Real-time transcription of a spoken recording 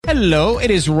Hello, it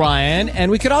is Ryan,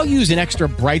 and we could all use an extra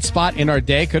bright spot in our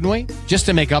day, couldn't we? Just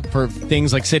to make up for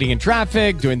things like sitting in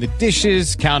traffic, doing the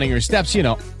dishes, counting your steps,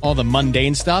 all the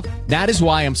mundane stuff. That is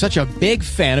why I'm such a big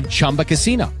fan of Chumba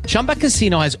Casino. Chumba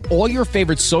Casino has all your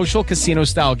favorite social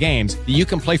casino-style games that you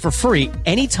can play for free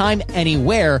anytime,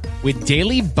 anywhere with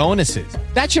daily bonuses.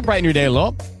 That should brighten your day a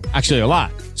little. Actually, a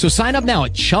lot. So sign up now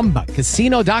at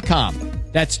ChumbaCasino.com.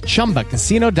 That's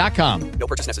ChumbaCasino.com. No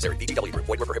purchase necessary. VGW Group.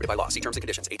 Void where prohibited by law. See terms and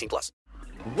conditions. 18+.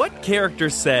 What character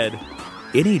said,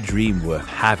 "Any dream worth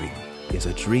having is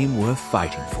a dream worth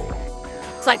fighting for"?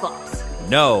 Cyclops.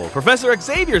 No, Professor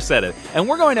Xavier said it, and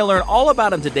we're going to learn all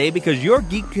about him today because your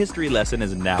geek history lesson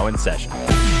is now in session.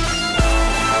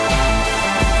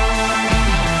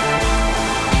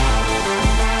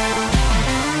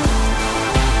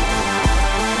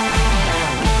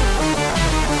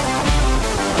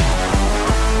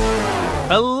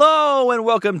 Hello and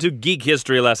welcome to Geek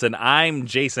History Lesson. I'm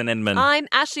Jason Inman. I'm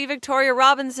Ashley Victoria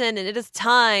Robinson, and it is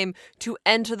time to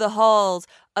enter the halls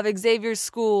of Xavier's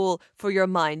School for Your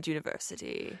Mind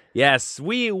University. Yes,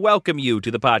 we welcome you to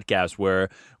the podcast where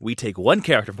we take one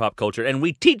character from pop culture and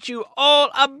we teach you all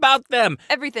about them.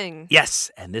 Everything.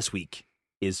 Yes, and this week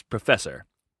is Professor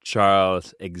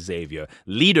Charles Xavier,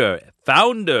 leader,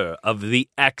 founder of the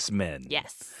X-Men.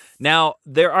 Yes. Now,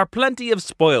 there are plenty of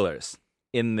spoilers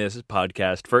in this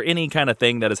podcast for any kind of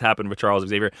thing that has happened with Charles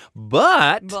Xavier,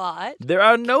 but there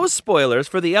are no spoilers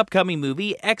for the upcoming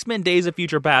movie X-Men Days of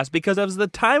Future Past because as of the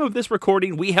time of this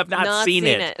recording, we have not seen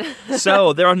it.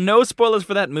 So there are no spoilers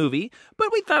for that movie,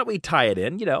 but we thought we'd tie it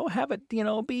in, have it,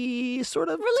 be sort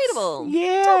of relatable.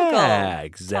 Yeah, topical,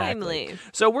 exactly. Timely.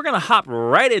 So we're going to hop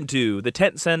right into the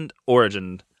 10-cent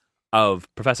origin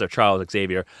of Professor Charles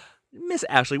Xavier. Miss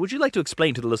Ashley, would you like to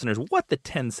explain to the listeners what the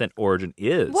 10-cent origin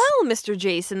is? Well, Mr.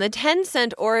 Jason, the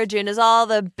 10-cent origin is all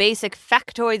the basic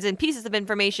factoids and pieces of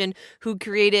information who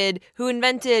created, who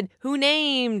invented, who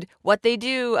named, what they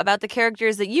do about the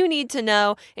characters that you need to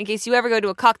know in case you ever go to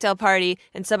a cocktail party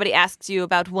and somebody asks you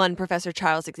about one Professor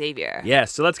Charles Xavier.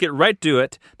 Yes, so let's get right to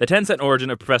it. The 10-cent origin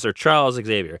of Professor Charles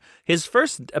Xavier. His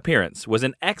first appearance was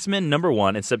in X-Men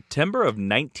 #1 in September of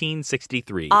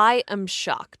 1963. I am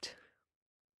shocked.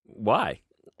 Why?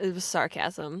 It was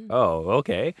sarcasm. Oh,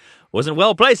 okay. Wasn't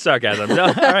well-placed sarcasm. No,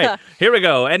 all right, here we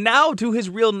go. And now to his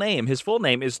real name. His full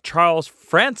name is Charles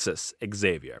Francis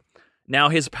Xavier. Now,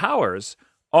 his powers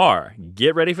are,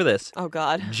 get ready for this. Oh,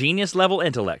 God. Genius-level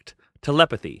intellect,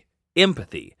 telepathy,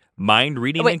 empathy,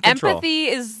 mind-reading, and control. Empathy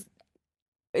is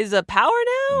a power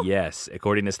now? Yes,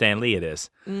 according to Stan Lee, it is.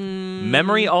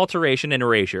 Memory alteration and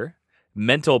erasure,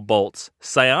 mental bolts,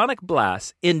 psionic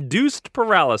blasts, induced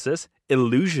paralysis,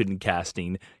 illusion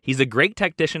casting. He's a great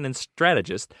tactician and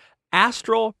strategist.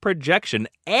 Astral projection,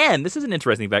 and this is an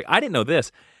interesting fact. I didn't know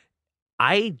this.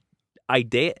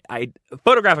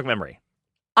 Photographic memory.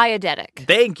 Eidetic.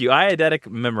 Thank you.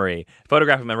 Eidetic memory,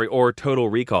 photographic memory, or total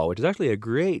recall, which is actually a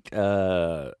great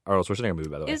Arnold Schwarzenegger movie,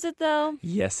 by the way. Is it though?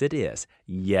 Yes, it is.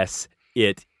 Yes,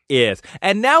 it is.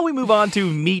 And now we move on to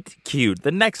Meet Cute,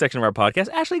 the next section of our podcast.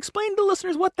 Ashley, explain to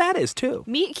listeners what that is, too.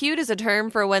 Meet Cute is a term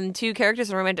for when two characters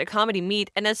in a romantic comedy meet,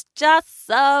 and it's just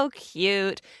so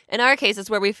cute. In our case, it's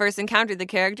where we first encountered the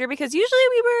character, because usually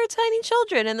we were tiny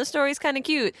children, and the story's kind of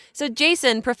cute. So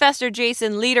Jason, Professor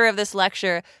Jason, leader of this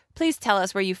lecture, please tell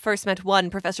us where you first met one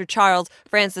Professor Charles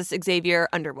Francis Xavier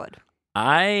Underwood.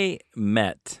 I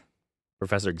met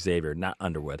Professor Xavier, not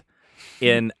Underwood,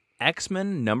 in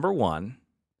X-Men #1.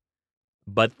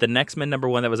 But the X-Men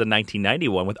 #1 that was in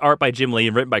 1991 with art by Jim Lee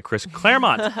and written by Chris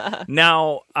Claremont.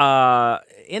 Now,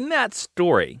 in that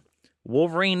story,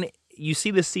 Wolverine, you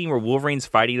see the scene where Wolverine's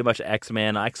fighting a bunch of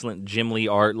X-Men, excellent Jim Lee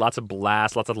art, lots of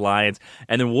blasts, lots of lines,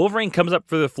 and then Wolverine comes up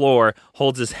through the floor,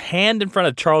 holds his hand in front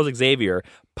of Charles Xavier,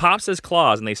 pops his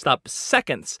claws, and they stop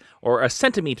seconds or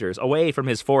centimeters away from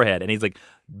his forehead, and he's like,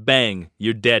 bang,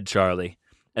 you're dead, Charlie.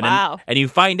 And wow. And you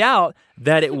find out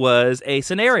that it was a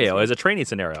scenario, as a training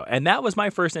scenario. And that was my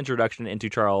first introduction into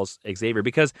Charles Xavier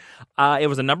because it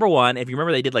was a #1. If you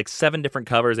remember, they did like 7 different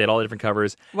covers. They had all the different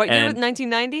covers. What year was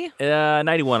 1990?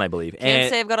 91, I believe. Can't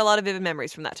say I've got a lot of vivid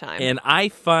memories from that time. And I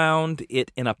found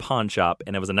it in a pawn shop,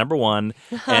 and it was a #1.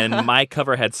 And my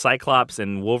cover had Cyclops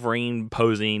and Wolverine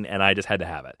posing, and I just had to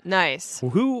have it. Nice.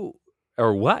 Who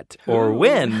or what or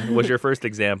when was your first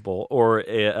example or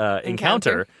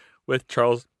encounter with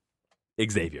Charles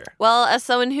Xavier. Well, as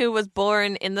someone who was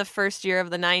born in the first year of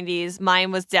the 90s,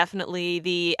 mine was definitely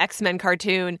the X-Men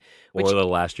cartoon. Which, Or the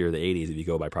last year of the 80s, if you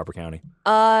go by proper counting.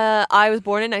 I was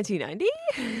born in 1990.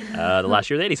 The last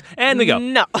year of the 80s. And we go.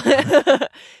 No.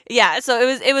 Yeah, so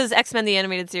it was X-Men the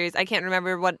animated series. I can't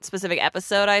remember what specific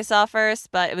episode I saw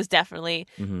first, but it was definitely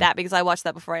that because I watched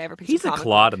that before I ever picked He's a a comic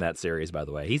clod book. in that series, by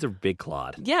the way. He's a big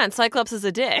clod. Yeah, and Cyclops is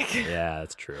a dick. Yeah,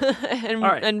 that's true. and,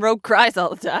 All right. and Rogue cries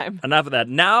all the time. Enough of that.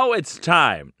 Now it's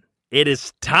time. It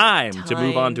is time to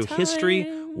move on to Time. History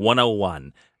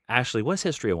 101. Ashley, what's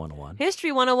History 101?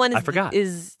 History 101 is... I forgot.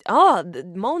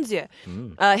 Mon Dieu.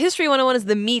 History 101 is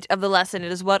the meat of the lesson.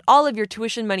 It is what all of your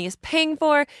tuition money is paying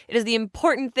for. It is the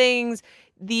important things,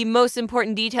 the most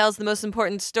important details, the most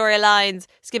important storylines,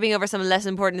 skipping over some less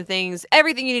important things,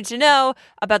 everything you need to know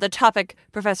about the topic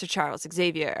Professor Charles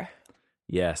Xavier.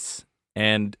 Yes.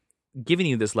 And giving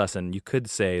you this lesson, you could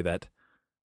say that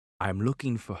I'm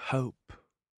looking for hope,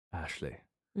 Ashley.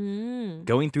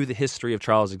 Going through the history of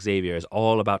Charles Xavier is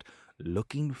all about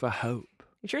looking for hope.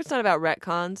 You sure it's not about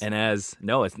retcons? And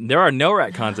there are no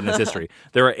retcons in this history.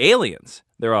 There are aliens.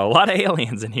 There are a lot of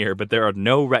aliens in here, but there are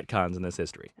no retcons in this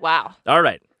history. Wow. All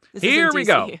right. This Here isn't we DC.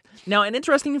 go. Now, an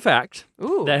interesting fact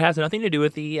Ooh. that has nothing to do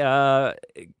with the,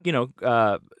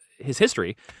 his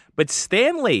history, but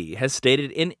Stan Lee has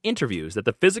stated in interviews that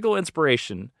the physical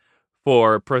inspiration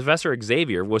for Professor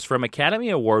Xavier was from Academy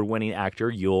Award-winning actor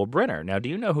Yul Brynner. Now, do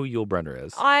you know who Yul Brynner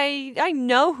is? I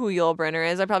know who Yul Brynner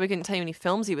is. I probably couldn't tell you any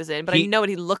films he was in, but I know what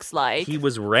he looks like. He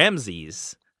was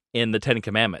Ramses in the Ten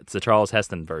Commandments, the Charles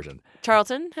Heston version.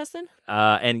 Charlton Heston?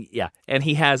 And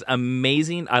he has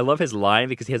amazing. I love his line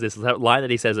because he has this line that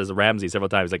he says as Ramses several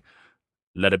times, like,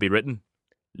 "Let it be written,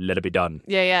 let it be done.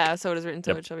 Yeah. So it is written,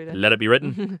 so it shall be done. Let it be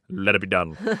written, let it be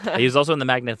done." He was also in the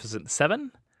Magnificent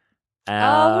Seven. Who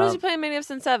does he play in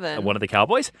Magnificent Seven? One of the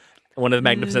cowboys. One of the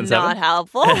Magnificent Not Seven.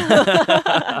 helpful.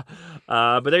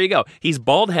 But there you go. He's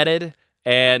bald-headed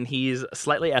and he's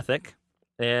slightly ethnic,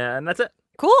 and that's it.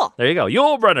 Cool. There you go.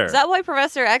 Yul Brynner. Is that why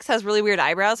Professor X has really weird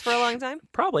eyebrows for a long time?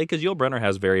 Probably because Yul Brynner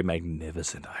has very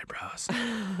magnificent eyebrows.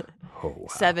 Oh, wow.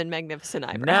 7 magnificent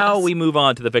eyebrows. Now we move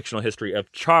on to the fictional history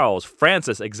of Charles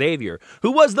Francis Xavier,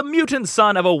 who was the mutant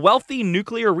son of a wealthy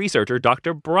nuclear researcher,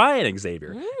 Dr. Brian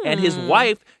Xavier, and his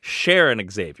wife, Sharon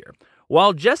Xavier.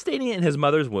 While gestating in his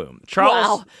mother's womb,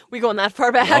 Charles... Wow, we going that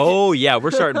far back? Oh, yeah,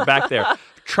 we're starting back there.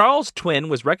 Charles' twin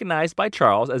was recognized by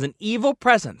Charles as an evil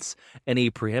presence, and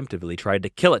he preemptively tried to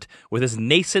kill it with his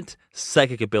nascent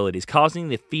psychic abilities, causing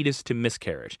the fetus to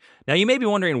miscarriage. Now, you may be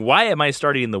wondering, why am I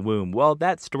starting in the womb? Well,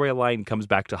 that storyline comes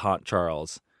back to haunt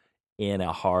Charles in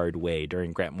a hard way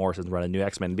during Grant Morrison's run of New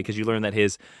X-Men, because you learn that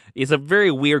it's a very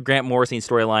weird Grant Morrison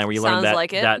storyline where you learn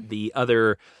that the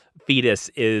other fetus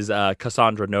is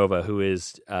Cassandra Nova, who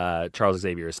is Charles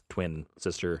Xavier's twin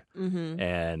sister.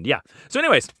 And yeah. So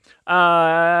anyways,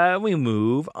 we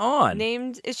move on.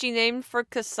 Is she named for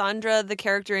Cassandra, the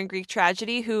character in Greek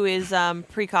tragedy, who is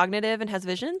precognitive and has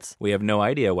visions? We have no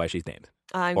idea why she's named.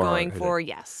 I'm Or going her for name.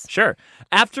 yes. Sure.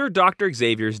 After Dr.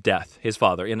 Xavier's death, his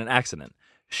father, in an accident,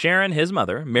 Sharon, his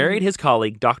mother, married his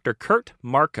colleague, Dr. Kurt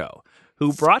Marco,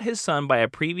 who brought his son by a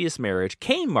previous marriage,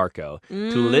 Cain Marco, to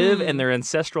live in their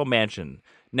ancestral mansion.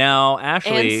 Now,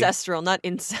 Ashley... Ancestral, not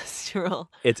ancestral.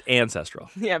 It's ancestral.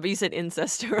 Yeah, but you said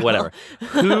ancestral. Whatever.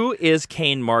 Who is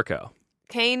Cain Marco?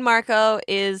 Cain Marco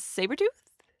is Sabretooth?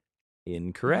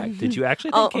 Incorrect. Did you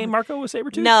actually think Cain Marco was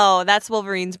Sabretooth? No, that's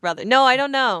Wolverine's brother. No, I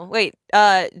don't know. Wait,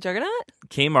 Juggernaut?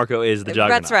 Cain Marco is the Juggernaut.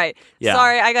 That's right. Yeah.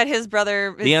 Sorry, I got his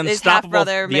brother, his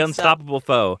half-brother the mixed up. unstoppable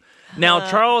foe. Now,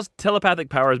 Charles' telepathic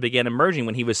powers began emerging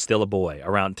when he was still a boy,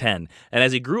 around 10, and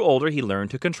as he grew older, he learned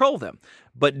to control them.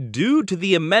 But due to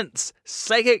the immense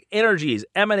psychic energies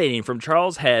emanating from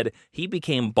Charles' head, he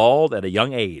became bald at a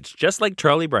young age, just like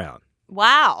Charlie Brown.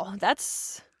 Wow,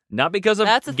 that's... Not because of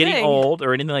That's a getting thing. old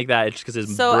or anything like that. It's just because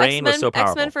his So brain was so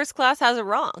powerful. X-Men First Class has it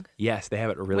wrong. Yes, they have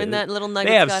it really. When that little They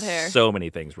nugget's have got hair. so many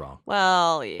things wrong.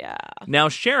 Well, yeah. Now,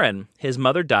 Sharon, his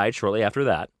mother, died shortly after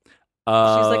that. She's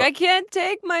like, I can't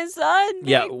take my son.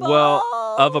 Yeah, being well,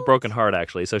 of a bald." broken heart,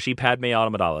 actually. So she Padme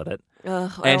Amidala it.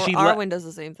 Ugh, And she le- Arwen does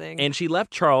the same thing. And she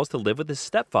left Charles to live with his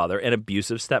stepfather, an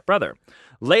abusive stepbrother.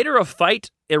 Later, a fight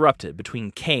erupted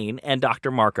between Cain and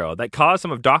Dr. Marco that caused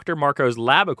some of Dr. Marco's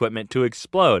lab equipment to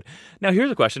explode. Now, here's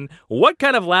a question. What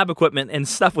kind of lab equipment and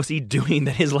stuff was he doing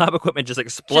that his lab equipment just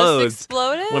explodes Just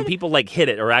exploded? when people, hit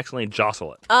it or accidentally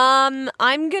jostle it?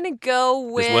 I'm gonna go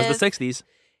with... This was the 60s.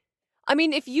 I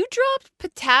mean, if you dropped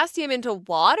potassium into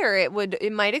water,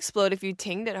 it might explode if you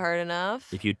tinged it hard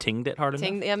enough. If you tinged it hard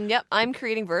enough. Yep, I'm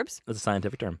creating verbs. That's a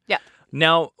scientific term. Yeah.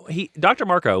 Now, Dr.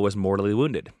 Marco was mortally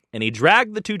wounded. and he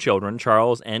dragged the two children,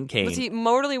 Charles and Kane, Was he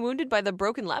mortally wounded by the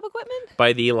broken lab equipment?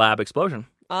 by the lab explosion.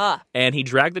 Ah. And he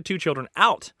dragged the two children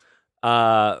out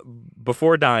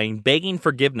before dying, begging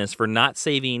forgiveness for not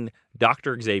saving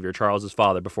Dr. Xavier, Charles'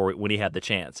 father, when he had the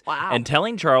chance. Wow. And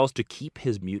telling Charles to keep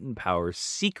his mutant powers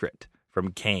secret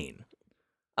from Kane.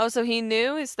 Oh, so he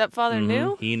knew? His stepfather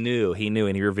knew? He knew,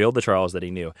 and he revealed to Charles that he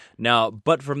knew. Now,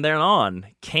 but from then on,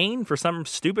 Kane, for some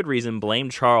stupid reason,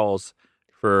 blamed Charles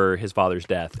for his father's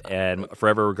death and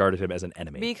forever regarded him as an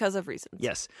enemy. Because of reasons.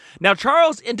 Yes. Now,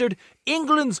 Charles entered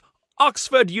England's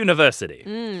Oxford University,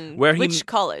 where Which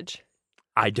college?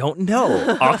 I don't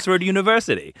know. Oxford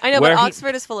University. I know, where but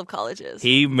Oxford is full of colleges.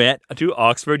 He went to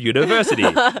Oxford University.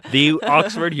 The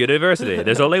Oxford University.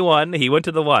 There's only one. He went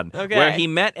to the one. Okay. Where he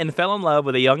met and fell in love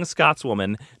with a young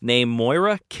Scotswoman named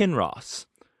Moira Kinross.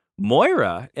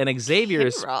 Moira and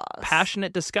Xavier's Kinross.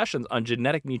 passionate discussions on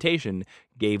genetic mutation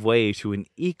gave way to an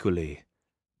equally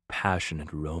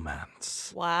passionate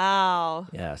romance. Wow.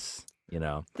 Yes, you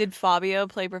know. Did Fabio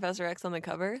play Professor X on the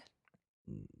cover?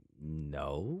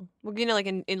 No. Well, you know, like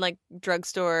in like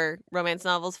drugstore romance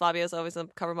novels, Fabio's always a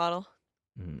cover model.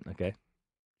 Okay.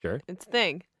 Sure. It's a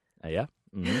thing. Yeah.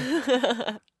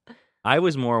 Mhm. I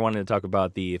was more wanting to talk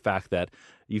about the fact that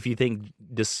if you think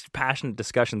passionate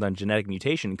discussions on genetic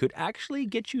mutation could actually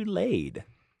get you laid.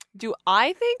 Do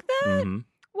I think that? Mhm.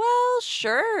 Well,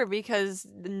 sure, because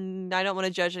I don't want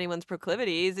to judge anyone's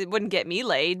proclivities. It wouldn't get me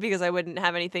laid because I wouldn't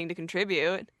have anything to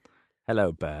contribute.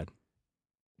 Hello, Bird.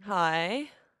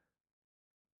 Hi.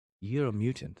 You're a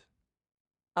mutant.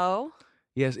 Oh?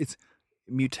 Yes, it's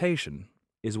mutation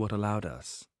is what allowed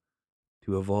us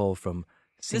to evolve from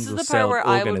This is the part single-celled where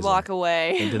I would organism walk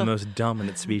away. into the most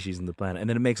dominant species on the planet, and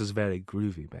then it makes us very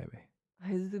groovy, baby.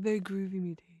 It's a very groovy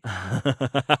mutation.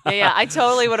 Yeah, I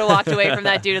totally would have walked away from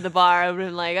that dude at the bar. I would have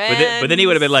been like, But then he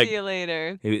would have been like, see you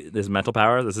later. This mental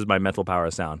power. This is my mental power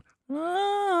sound.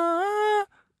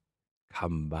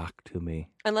 Come back to me.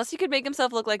 Unless he could make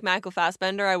himself look like Michael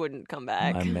Fassbender, I wouldn't come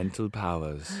back. My mental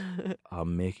powers are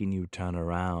making you turn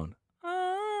around.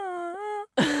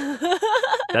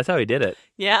 That's how he did it.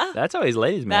 Yeah? That's how he's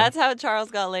laid, man. That's how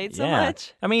Charles got laid so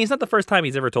much? I mean, it's not the first time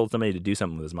he's ever told somebody to do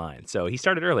something with his mind. So he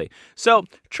started early. So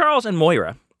Charles and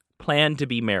Moira planned to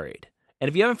be married. And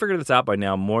if you haven't figured this out by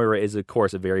now, Moira is, of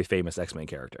course, a very famous X-Men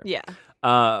character. Yeah.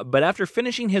 But after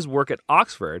finishing his work at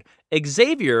Oxford,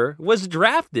 Xavier was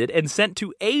drafted and sent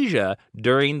to Asia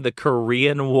during the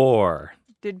Korean War.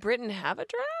 Did Britain have a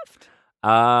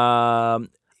draft?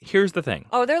 Here's the thing.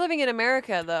 Oh, they're living in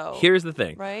America, though. Here's the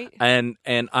thing. Right? And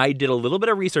I did a little bit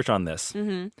of research on this,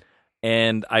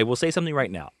 and I will say something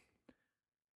right now.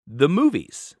 The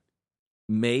movies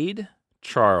made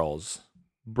Charles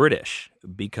British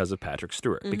because of Patrick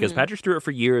Stewart. Because Patrick Stewart for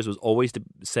years was always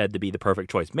said to be the perfect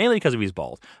choice, mainly because of his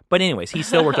balls. But anyways, he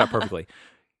still worked out perfectly.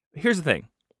 Here's the thing.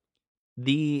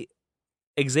 The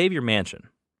Xavier Mansion,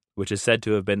 which is said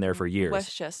to have been there for years,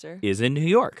 Westchester. is in New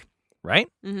York, right?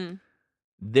 Mm-hmm.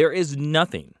 There is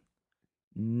nothing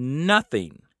in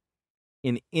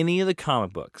any of the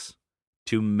comic books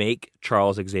to make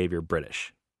Charles Xavier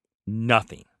British.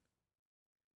 Nothing.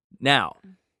 Now,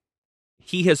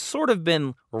 he has sort of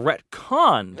been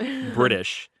retconned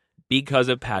British because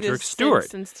of Patrick Stewart.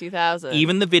 Since 2000.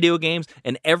 Even the video games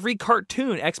and every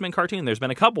cartoon, X-Men cartoon, there's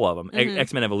been a couple of them.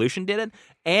 X-Men Evolution did it,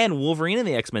 and Wolverine and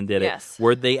the X-Men did it,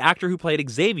 where the actor who played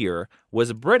Xavier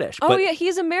was British. Oh, yeah,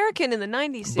 he's American in the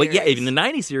 90s series. But yeah, in the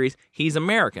 90s series, he's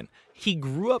American. He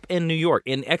grew up in New York.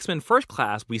 In X-Men First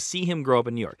Class, we see him grow up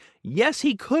in New York. Yes,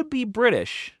 he could be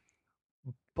British,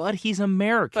 but he's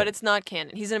American. But it's not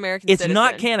canon. He's an American It's citizen.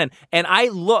 not canon. And I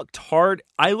looked hard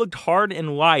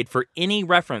and wide for any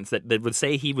reference that would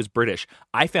say he was British.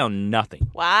 I found nothing.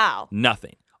 Wow.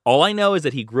 Nothing. All I know is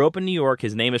that he grew up in New York.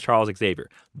 His name is Charles Xavier.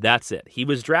 That's it. He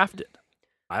was drafted.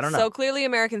 I don't know. So clearly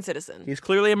American citizen. He's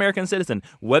clearly American citizen.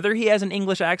 Whether he has an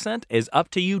English accent is up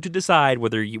to you to decide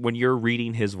when you're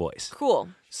reading his voice. Cool.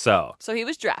 So he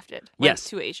was drafted. Went yes.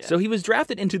 to Asia. So he was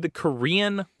drafted into the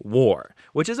Korean War,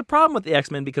 which is a problem with the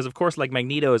X-Men because, of course, like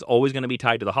Magneto is always going to be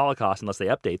tied to the Holocaust unless they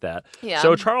update that. Yeah.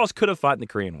 So Charles could have fought in the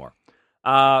Korean War.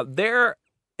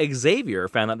 Xavier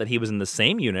found out that he was in the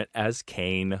same unit as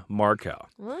Kane Marco.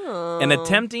 Oh. And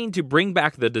attempting to bring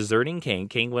back the deserting Kane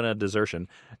went on a desertion,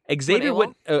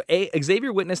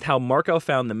 Xavier witnessed how Marco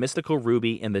found the mystical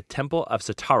ruby in the Temple of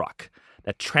Satarok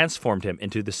that transformed him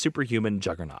into the superhuman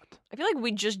Juggernaut. I feel like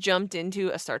we just jumped into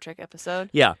a Star Trek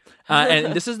episode. Yeah.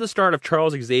 And this is the start of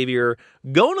Charles Xavier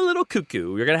going a little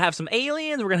cuckoo. You're going to have some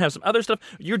aliens. We're going to have some other stuff.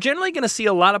 You're generally going to see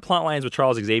a lot of plot lines with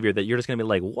Charles Xavier that you're just going to be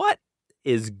like, what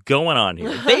is going on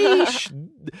here?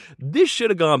 This should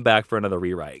have gone back for another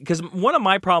rewrite. Because one of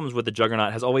my problems with the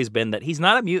Juggernaut has always been that he's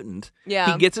not a mutant.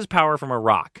 Yeah. He gets his power from a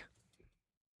rock.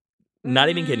 Not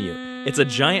even kidding you. It's a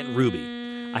giant ruby.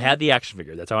 I had the action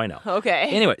figure. That's how I know. Okay.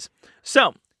 Anyways,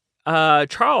 so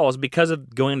Charles, because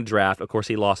of going to draft, of course,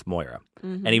 he lost Moira.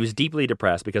 And he was deeply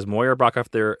depressed because Moira broke off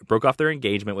their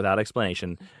engagement without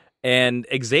explanation. And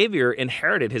Xavier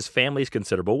inherited his family's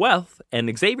considerable wealth.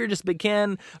 And Xavier just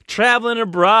began traveling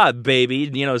abroad,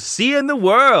 baby. Seeing the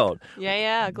world.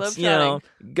 Yeah, globetrotting.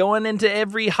 Going into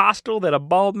every hostel that a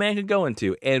bald man could go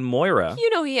into. And Moira...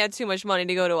 He had too much money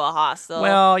to go to a hostel.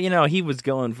 Well, he was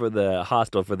going for the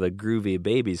hostel for the groovy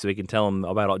babies so he can tell them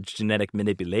about all genetic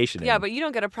manipulation. Yeah, but you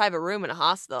don't get a private room in a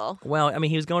hostel. Well,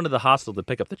 he was going to the hostel to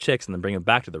pick up the chicks and then bring them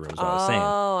back to the room, is what I was saying.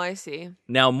 Oh, I see.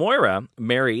 Now, Moira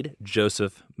married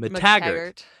Joseph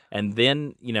McTaggart. And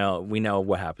then, we know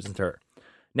what happens to her.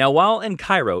 Now, while in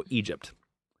Cairo, Egypt,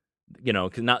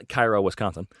 not Cairo,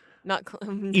 Wisconsin, Not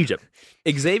Egypt,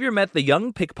 Xavier met the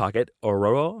young pickpocket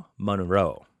Aurora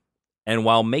Monroe. And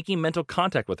while making mental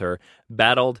contact with her,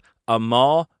 battled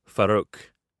Amal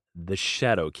Farouk, the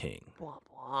Shadow King,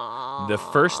 the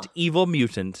first evil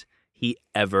mutant he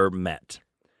ever met.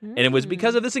 And it was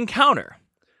because of this encounter.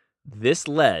 This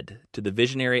led to the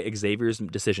visionary Xavier's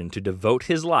decision to devote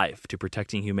his life to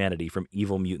protecting humanity from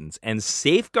evil mutants and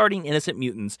safeguarding innocent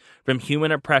mutants from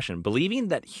human oppression, believing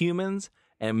that humans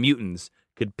and mutants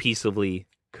could peaceably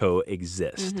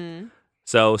coexist.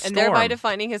 So Storm, and thereby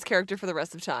defining his character for the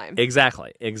rest of time.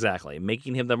 Exactly.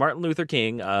 Making him the Martin Luther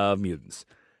King of mutants.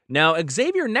 Now,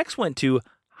 Xavier next went to,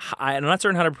 I'm not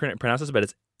certain how to pronounce this, but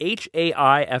it's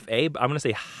Haifa. I'm going to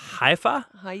say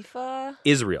Haifa,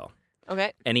 Israel.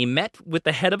 Okay. And he met with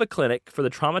the head of a clinic for the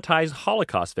traumatized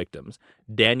Holocaust victims,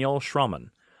 Daniel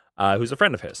Schramm, who's a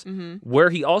friend of his, where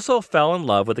he also fell in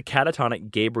love with the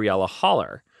catatonic Gabriella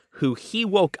Haller, who he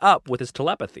woke up with his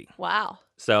telepathy. Wow.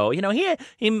 So, he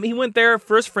went there,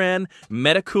 first friend,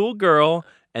 met a cool girl,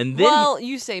 and then... Well,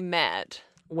 you say met.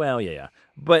 Well, yeah.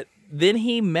 But then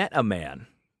he met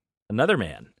another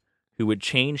man, who would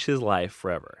change his life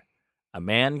forever. A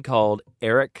man called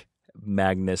Eric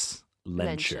Magnus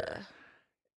Lencher.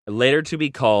 Later to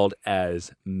be called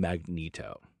as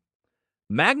Magneto.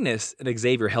 Magnus and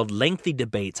Xavier held lengthy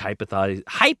debates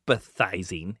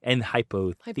hypothesizing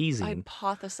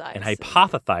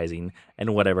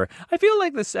and whatever. I feel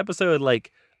like this episode,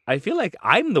 I feel like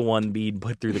I'm the one being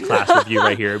put through the class review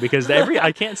right here because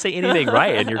I can't say anything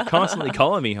right and you're constantly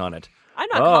calling me on it. I'm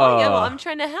not calling you. Well, I'm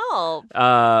trying to help.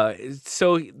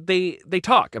 So they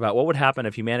talk about what would happen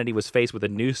if humanity was faced with a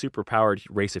new superpowered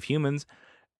race of humans.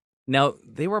 Now,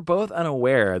 they were both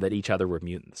unaware that each other were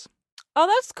mutants. Oh,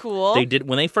 that's cool. They did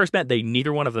when they first met.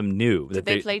 Neither one of them knew that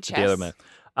they play chess. The other met.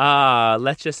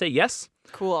 Let's just say yes.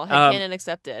 Cool. Canon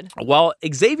accepted. While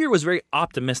Xavier was very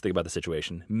optimistic about the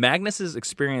situation, Magnus's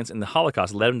experience in the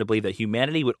Holocaust led him to believe that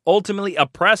humanity would ultimately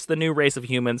oppress the new race of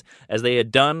humans as they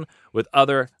had done with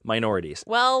other minorities.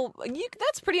 Well,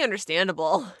 that's pretty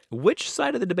understandable. Which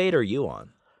side of the debate are you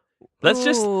on? Let's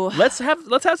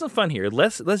have some fun here.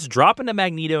 Let's drop into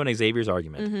Magneto and Xavier's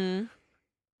argument.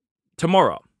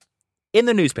 Tomorrow, in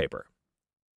the newspaper,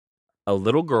 a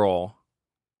little girl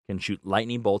can shoot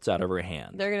lightning bolts out of her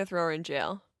hand. They're gonna throw her in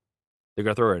jail. They're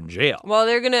gonna throw her in jail. Well,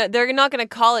 they're not gonna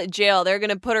call it jail. They're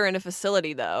gonna put her in a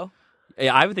facility, though.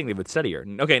 Yeah, I would think they would study her.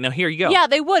 Okay, now here you go. Yeah,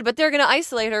 they would, but they're gonna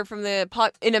isolate her from in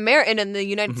the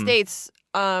United States,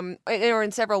 or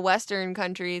in several Western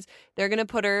countries. They're gonna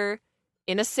put her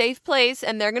in a safe place,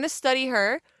 and they're gonna study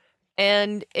her.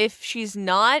 And if she's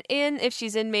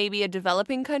in maybe a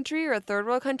developing country or a third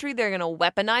world country, they're gonna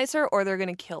weaponize her or they're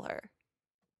gonna kill her.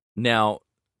 Now,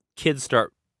 kids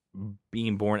start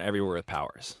being born everywhere with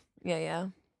powers. Yeah.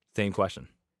 Same question.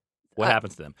 What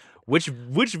happens to them? Which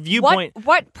viewpoint?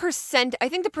 What percent? I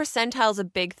think the percentile is a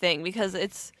big thing because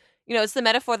it's the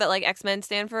metaphor that like X-Men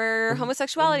stand for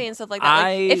homosexuality and stuff like that.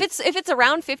 If it's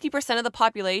around 50% of the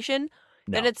population,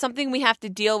 then it's something we have to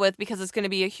deal with because it's going to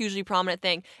be a hugely prominent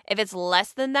thing. If it's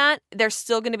less than that, they're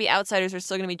still going to be outsiders. They're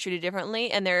still going to be treated differently,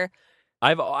 and they're.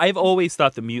 I've always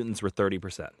thought the mutants were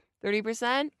 30%.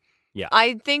 30%. Yeah.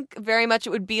 I think very much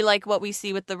it would be like what we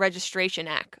see with the Registration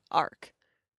Act arc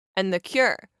and the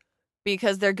Cure,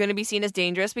 because they're going to be seen as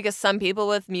dangerous because some people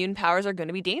with mutant powers are going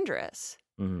to be dangerous.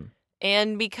 Mm-hmm.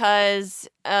 And because,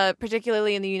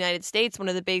 particularly in the United States, one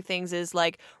of the big things is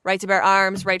like right to bear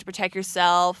arms, right to protect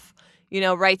yourself,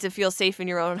 right to feel safe in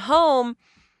your own home,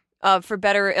 for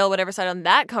better or ill, whatever side on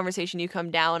that conversation you come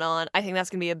down on. I think that's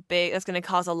going to be that's going to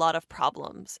cause a lot of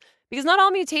problems because not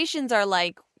all mutations are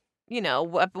like,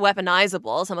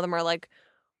 weaponizable. Some of them are like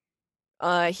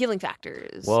Healing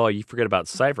factors. Well, you forget about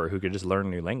Cypher, who could just learn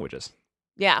new languages.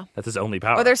 Yeah. That's his only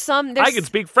power. Or there's some... I can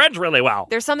speak French really well.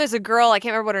 There's a girl, I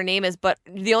can't remember what her name is, but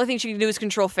the only thing she can do is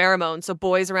control pheromones, so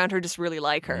boys around her just really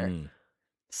like her.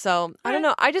 So, I don't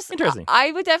know. Interesting.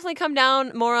 I would definitely come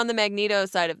down more on the Magneto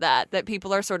side of that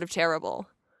people are sort of terrible.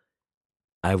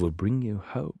 I will bring you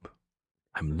hope.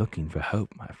 I'm looking for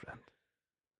hope, my friend.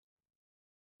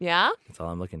 Yeah? That's all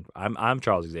I'm looking for. I'm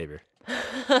Charles Xavier.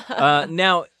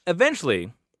 Now,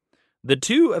 eventually, the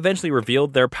two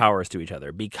revealed their powers to each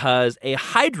other because a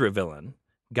Hydra villain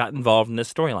got involved in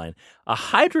this storyline. A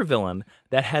Hydra villain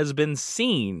that has been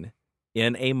seen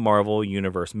in a Marvel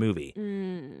Universe movie.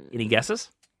 Any guesses?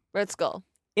 Red Skull.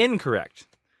 Incorrect.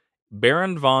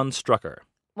 Baron von Strucker.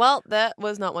 Well, that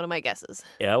was not one of my guesses.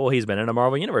 Yeah, well, he's been in a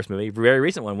Marvel Universe movie, very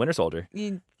recent one, Winter Soldier.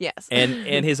 Yes.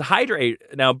 And his Hydra...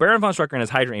 Now, Baron von Strucker and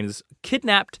his Hydra aims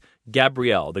kidnapped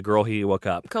Gabrielle, the girl he woke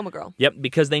up. Coma Girl. Yep,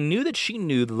 because they knew that she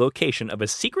knew the location of a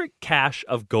secret cache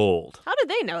of gold. How did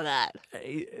they know that?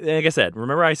 Like I said,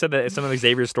 remember I said that some of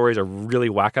Xavier's stories are really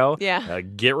wacko? Yeah.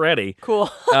 Get ready. Cool.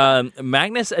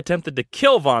 Magnus attempted to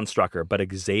kill von Strucker, but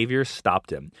Xavier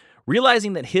stopped him.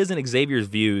 Realizing that his and Xavier's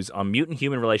views on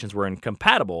mutant-human relations were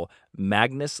incompatible,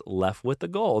 Magnus left with the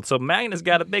gold. So Magnus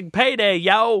got a big payday,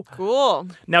 yo! Cool.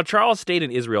 Now, Charles stayed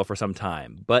in Israel for some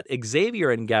time, but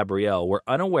Xavier and Gabrielle were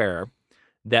unaware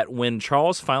that when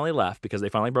Charles finally left, because they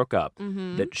finally broke up,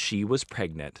 that she was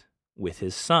pregnant with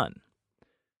his son.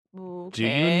 Okay. Do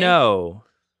you know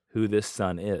who this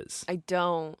son is? I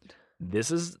don't.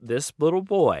 This little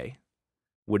boy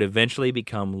would eventually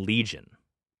become Legion.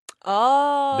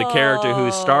 Oh. The character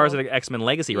who stars in X-Men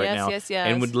Legacy right now. Yes.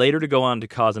 And would later to go on to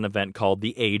cause an event called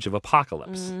the Age of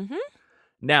Apocalypse.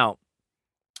 Now,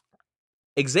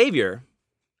 Xavier,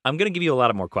 I'm going to give you a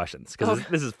lot of more questions because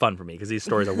this is fun for me because these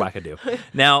stories are wackadoo.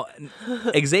 Now,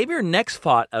 Xavier next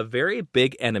fought a very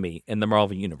big enemy in the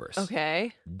Marvel Universe.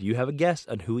 Okay. Do you have a guess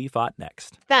on who he fought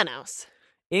next? Thanos.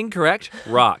 Incorrect.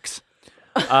 Rocks.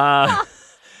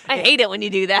 I hate it when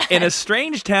you do that. In a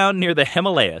strange town near the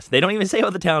Himalayas. They don't even say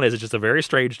what the town is. It's just a very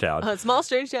strange town. A small,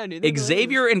 strange town.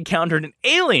 Xavier encountered an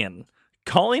alien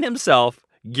calling himself,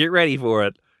 get ready for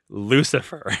it,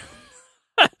 Lucifer.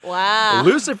 Wow.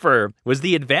 Lucifer was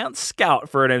the advanced scout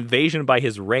for an invasion by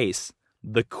his race,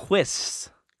 the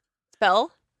Quists.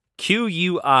 Spell? Q-U-I-S-T-S.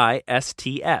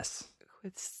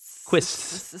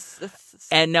 Quists.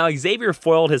 And now Xavier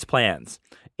foiled his plans.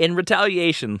 In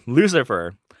retaliation,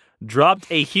 Lucifer dropped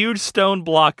a huge stone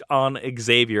block on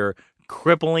Xavier,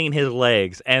 crippling his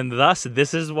legs. And thus,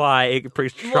 this is why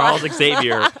Charles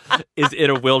Xavier is in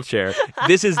a wheelchair.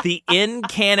 This is the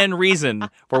in-canon reason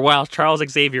for why Charles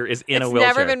Xavier is in a wheelchair.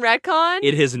 It's never been retconned?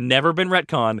 It has never been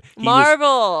retconned.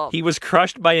 Marvel. He was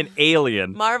crushed by an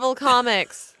alien. Marvel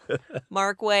Comics.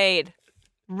 Mark Waid.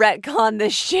 Retcon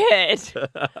this shit.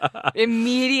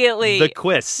 Immediately. The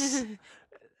Quists.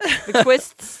 The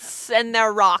Quists and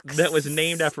their rocks. That was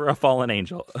named after a fallen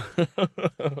angel.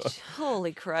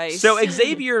 Holy Christ. So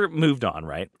Xavier moved on,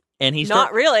 right? And he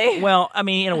Not really. Well, I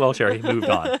mean, in a wheelchair, he moved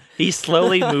on. He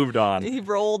slowly moved on. He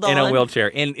rolled on. In a wheelchair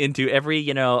into every,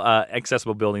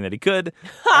 accessible building that he could.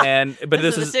 But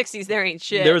this was the 60s. There ain't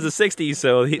shit. There was the 60s,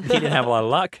 so he didn't have a lot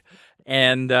of luck.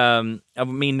 And I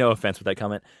mean, no offense with that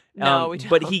comment. No, we don't.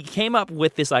 But he came up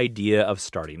with this idea of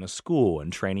starting a school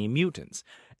and training mutants.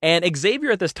 And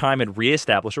Xavier at this time had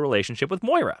reestablished a relationship with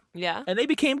Moira. Yeah. And they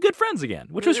became good friends again,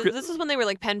 which was This is when they were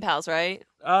like pen pals, right?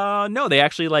 No, they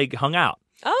actually hung out.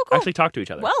 Oh, cool. Actually talked to each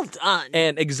other. Well done.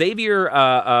 And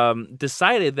Xavier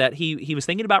decided that he was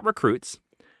thinking about recruits.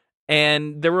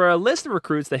 And there were a list of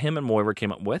recruits that him and Moira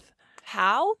came up with.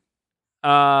 How?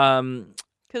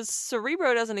 Because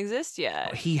Cerebro doesn't exist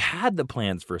yet. He had the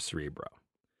plans for Cerebro.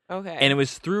 Okay. And it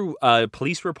was through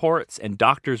police reports and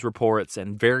doctors' reports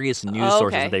and various news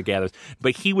sources that they gathered.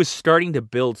 But he was starting to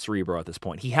build Cerebro at this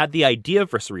point. He had the idea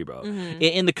for Cerebro. Mm-hmm.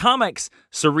 In the comics,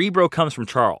 Cerebro comes from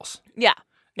Charles. Yeah.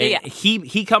 And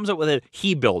he comes up with it.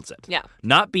 He builds it. Yeah.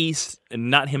 Not Beast, and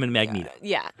not him and Magneto.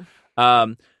 Yeah.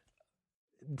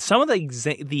 Some of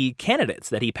the candidates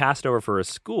that he passed over for his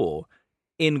school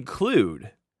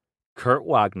include Kurt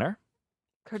Wagner.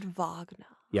 Kurt Wagner.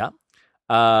 Yeah.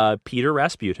 Peter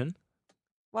Rasputin.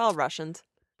 Well, Russians.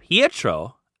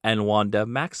 Pietro and Wanda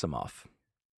Maximoff.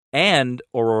 And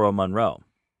Aurora Monroe.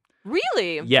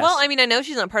 Really? Yes. Well, I mean, I know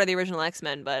she's not part of the original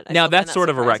X-Men, but now that's sort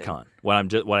of a retcon. What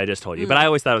I just told you, but I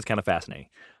always thought it was kind of fascinating.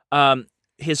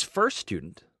 His first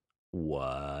student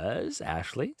was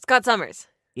Ashley. Scott Summers.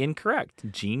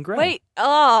 Incorrect. Jean Grey. Wait.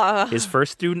 His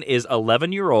first student is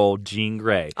 11-year-old Jean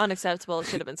Grey. Unacceptable. It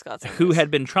should have been Scott Summers. Who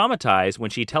had been traumatized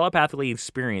when she telepathically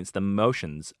experienced the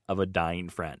motions of a dying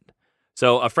friend.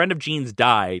 So a friend of Jean's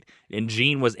died, and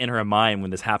Jean was in her mind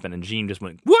when this happened, and Jean just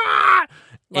went, "Wah!"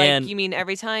 Like, you mean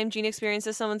every time Jean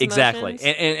experiences someone's exactly.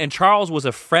 emotions? And Charles was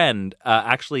a friend,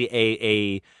 actually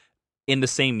a in the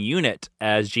same unit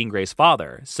as Jean Grey's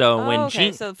father. So when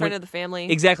Jean, so friend of the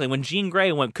family. Exactly. When Jean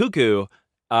Grey went cuckoo,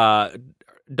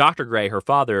 Dr. Grey, her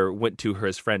father, went to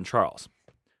his friend Charles,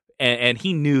 and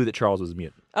he knew that Charles was a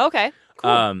mutant. Okay,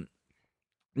 cool.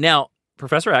 Now,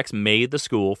 Professor X made the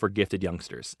school for gifted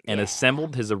youngsters and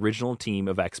assembled his original team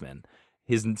of X-Men.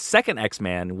 His second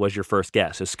X-Man was your first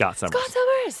guess, is Scott Summers. Scott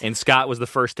Summers! And Scott was the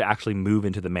first to actually move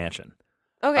into the mansion.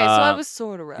 Okay, so I was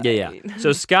sort of right. Yeah.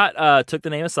 So Scott took the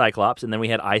name of Cyclops, and then we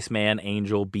had Iceman,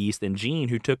 Angel, Beast, and Jean,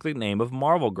 who took the name of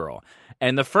Marvel Girl.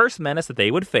 And the first menace that they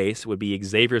would face would be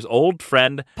Xavier's old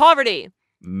friend, Poverty!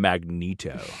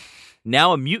 Magneto.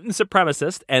 Now a mutant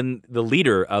supremacist and the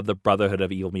leader of the Brotherhood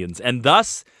of Evil Mutants. And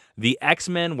thus, the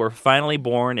X-Men were finally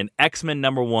born in X-Men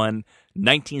number 1,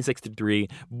 1963.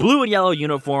 Blue and yellow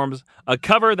uniforms, a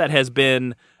cover that has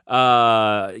been,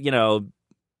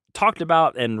 talked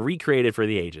about and recreated for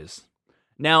the ages.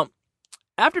 Now,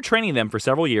 after training them for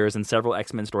several years in several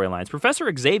X-Men storylines,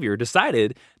 Professor Xavier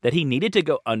decided that he needed to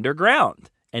go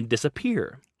underground and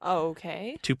disappear.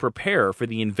 Okay. To prepare for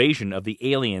the invasion of the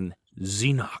alien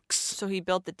Xenox. So he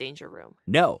built the Danger Room.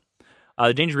 No.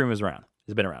 The Danger Room is around.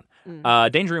 It's been around.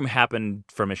 Danger Room happened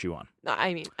from issue 1. No,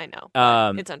 I mean, I know.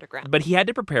 But it's underground. But he had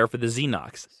to prepare for the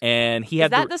Xenox. And he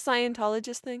had Is that the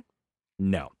Scientologist thing?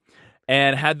 No.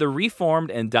 And had the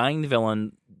reformed and dying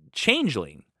villain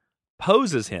Changeling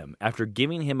poses him after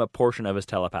giving him a portion of his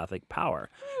telepathic power.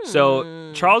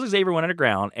 So Charles Xavier went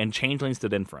underground and Changeling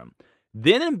stood in for him.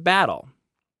 Then in battle,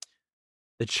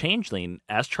 the Changeling,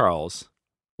 as Charles,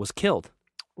 was killed.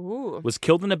 Ooh. Was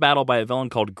killed in a battle by a villain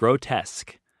called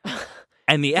Grotesque.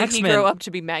 And the X-Men... Did he grow up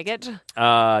to be Maggot?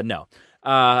 No.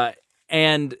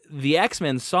 And the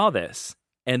X-Men saw this,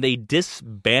 and they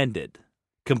disbanded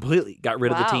completely, got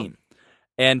rid of the team.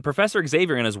 And Professor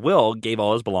Xavier, in his will, gave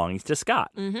all his belongings to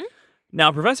Scott. Mm-hmm.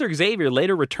 Now, Professor Xavier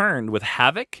later returned with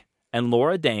Havoc and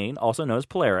Laura Dane, also known as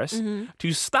Polaris,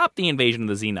 to stop the invasion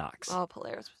of the Xenox. Oh,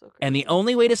 Polaris was so crazy. And the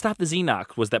only way to stop the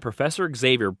Xenox was that Professor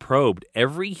Xavier probed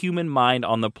every human mind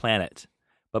on the planet.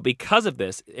 But because of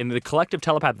this, in the collective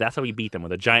telepath, that's how he beat them,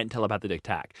 with a giant telepathic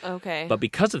attack. Okay. But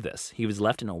because of this, he was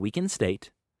left in a weakened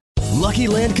state. Lucky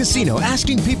Land Casino,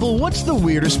 asking people, what's the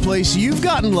weirdest place you've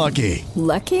gotten lucky?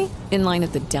 Lucky? In line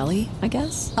at the deli, I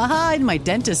guess? Aha, in my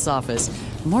dentist's office.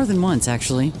 More than once,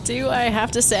 actually. Do I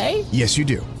have to say? Yes, you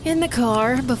do. In the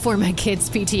car before my kids'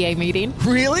 PTA meeting.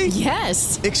 Really?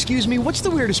 Yes. Excuse me, what's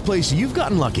the weirdest place you've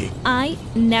gotten lucky? I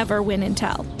never win and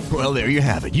tell. Well, there you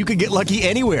have it. You can get lucky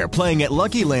anywhere, playing at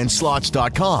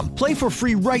LuckyLandSlots.com. Play for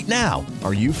free right now.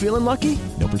 Are you feeling lucky?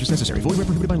 No purchase necessary. Void where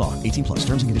prohibited by law. 18+.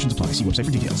 Terms and conditions apply. See website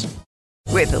for details.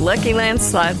 With the Lucky Land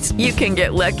Slots, you can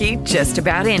get lucky just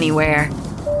about anywhere.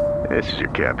 This is your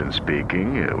captain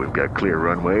speaking. We've got clear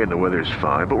runway and the weather's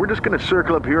fine, but we're just going to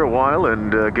circle up here a while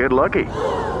and get lucky.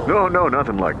 No,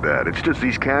 nothing like that. It's just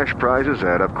these cash prizes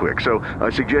add up quick. So I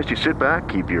suggest you sit back,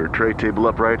 keep your tray table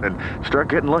upright, and start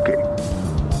getting lucky.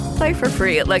 Play for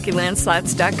free at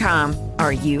LuckyLandSlots.com.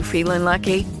 Are you feeling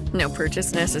lucky? No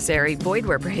purchase necessary. Void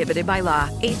where prohibited by law.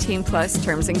 18+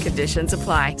 terms and conditions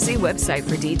apply. See website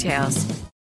for details.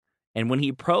 And when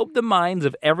he probed the minds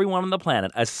of everyone on the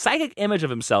planet, a psychic image of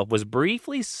himself was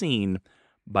briefly seen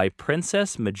by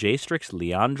Princess Majestrix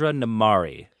Leandra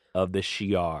Namari of the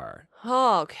Shi'ar.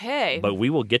 Okay. But we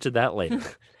will get to that later.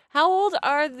 How old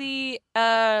are the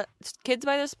kids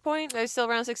by this point? Are they still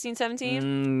around 16,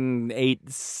 17? 8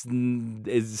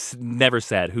 is never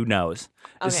said. Who knows?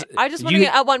 Okay. I just wondering,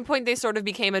 at one point they sort of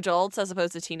became adults as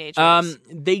opposed to teenagers.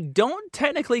 They don't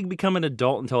technically become an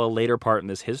adult until a later part in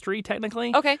this history,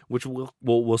 technically. Okay. Which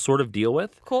we'll sort of deal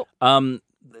with. Cool.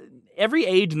 Every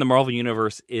age in the Marvel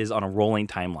Universe is on a rolling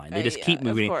timeline. They just keep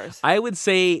moving. Of course. I would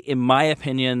say, in my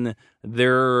opinion,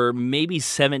 they're maybe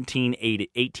 17,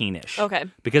 18-ish. Okay.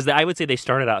 Because I would say they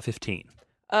started out 15.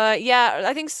 Yeah,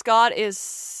 I think Scott is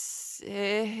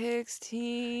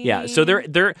 16. Yeah, so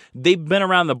they've been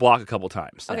around the block a couple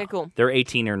times now. Okay, cool. They're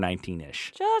 18 or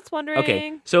 19-ish. Just wondering.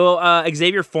 Okay, so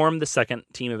Xavier formed the second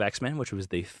team of X-Men, which was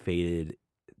the Fated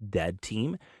Dead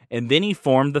team. And then he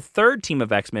formed the third team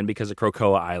of X-Men because of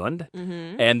Krakoa Island.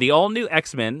 Mm-hmm. And the all-new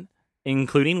X-Men,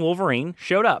 including Wolverine,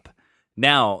 showed up.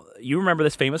 Now, you remember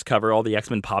this famous cover, all the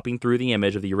X-Men popping through the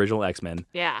image of the original X-Men.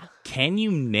 Yeah. Can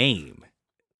you name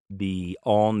the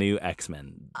all-new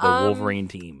X-Men, the Wolverine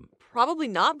team? Probably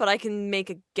not, but I can make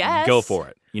a guess. Go for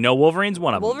it. You know Wolverine's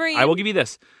one of them. I will give you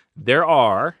this. There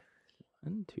are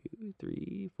 1, 2,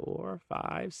 3, 4,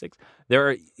 5, 6.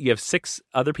 You have 6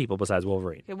 other people besides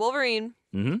Wolverine. Okay, Wolverine.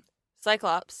 Mm-hmm.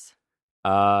 Cyclops.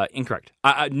 Incorrect.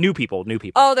 New people.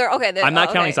 Oh, they're okay. I'm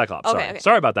not counting Cyclops.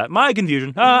 Sorry about that. My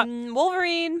confusion.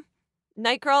 Wolverine,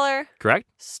 Nightcrawler. Correct.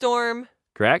 Storm.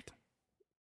 Correct.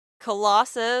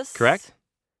 Colossus. Correct.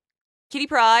 Kitty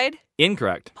Pryde.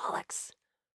 Incorrect. Bollocks.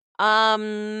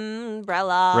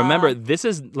 Umbrella. Remember, this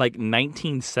is like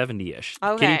 1970-ish.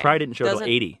 Okay. Kitty Pryde didn't show until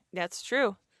 80. That's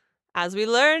true. As we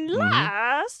learned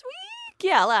last week.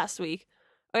 Yeah, last week.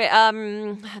 Okay,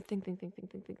 think.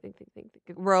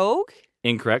 Rogue?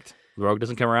 Incorrect. Rogue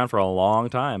doesn't come around for a long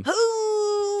time.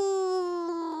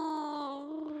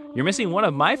 You're missing one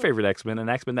of my favorite X-Men, an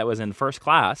X-Men that was in First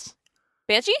Class.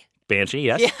 Banshee? Banshee,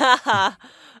 yes. Yeah.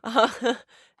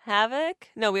 Havoc?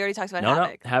 No, we already talked about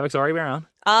Havoc. No, Havoc's already been around.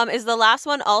 Is the last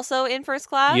one also in First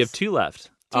Class? You have 2 left.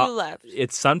 2 left.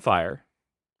 It's Sunfire,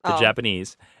 the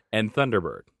Japanese, and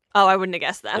Thunderbird. Oh, I wouldn't have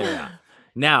guessed that. Yeah.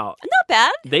 Now, not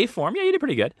bad. They formed. Yeah, you did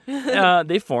pretty good.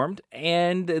 They formed,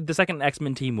 and the second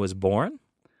X-Men team was born,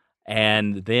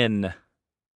 and then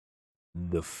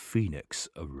the Phoenix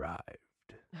arrived.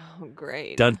 Oh,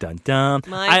 great. Dun, dun, dun.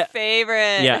 My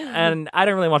favorite. Yeah, and I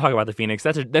don't really want to talk about the Phoenix.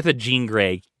 That's a Jean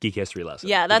Grey geek history lesson.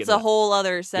 Yeah, that's a whole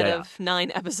other set of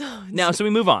 9 episodes. Now, so we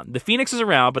move on. The Phoenix is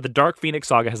around, but the Dark Phoenix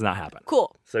saga has not happened.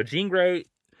 Cool. So Jean Grey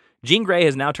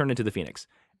has now turned into the Phoenix.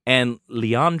 And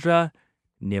Liandra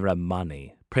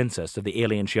Niramani, princess of the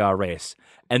alien Shi'ar race,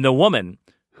 and the woman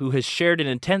who has shared an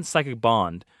intense psychic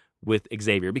bond with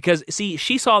Xavier. Because, see,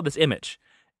 she saw this image,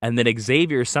 and then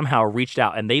Xavier somehow reached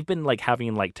out, and they've been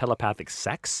having telepathic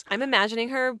sex. I'm imagining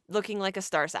her looking like a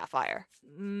star sapphire.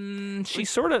 She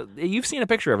sort of, you've seen a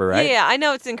picture of her, right? Yeah, I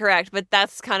know it's incorrect, but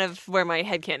that's kind of where my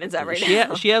headcanon's at right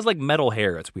now. She has metal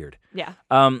hair. It's weird. Yeah.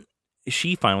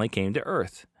 She finally came to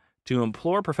Earth to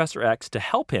implore Professor X to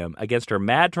help him against her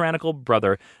mad tyrannical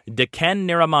brother, Daken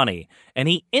Niramani, and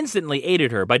he instantly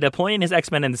aided her by deploying his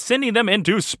X-Men and sending them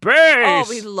into space! Oh,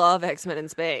 we love X-Men in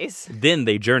space. Then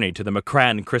they journeyed to the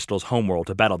Makran Crystal's homeworld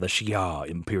to battle the Shi'ar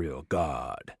Imperial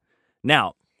Guard.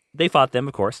 Now, they fought them,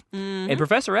 of course, and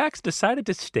Professor X decided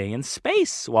to stay in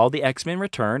space while the X-Men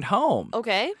returned home.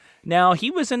 Okay. Now,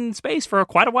 he was in space for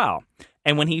quite a while,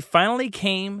 and when he finally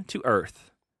came to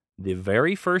Earth, the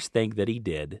very first thing that he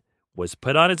did was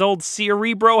put on his old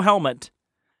Cerebro helmet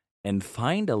and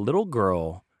find a little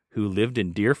girl who lived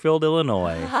in Deerfield,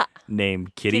 Illinois,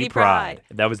 named Kitty Pryde.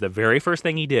 That was the very first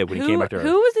thing he did when he came back to Earth.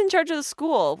 Who was in charge of the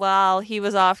school while he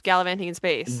was off gallivanting in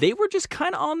space? They were just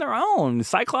kind of on their own,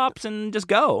 Cyclops and just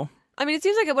go. I mean, it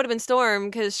seems like it would have been Storm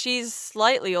because she's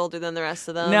slightly older than the rest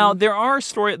of them. Now, there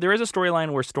is a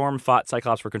storyline where Storm fought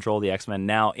Cyclops for control of the X-Men.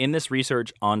 Now, in this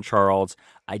research on Charles,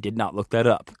 I did not look that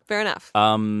up. Fair enough.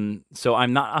 So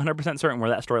I'm not 100% certain where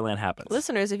that storyline happens.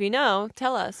 Listeners, if you know,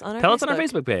 tell us on our Tell us on our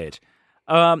Facebook page.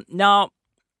 Now,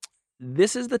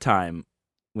 this is the time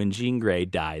when Jean Grey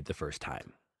died the first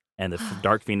time. And the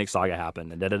Dark Phoenix saga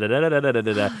happened, and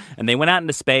they went out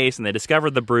into space, and they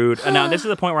discovered the Brood. And now this is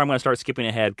the point where I'm going to start skipping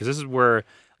ahead, because this is where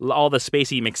all the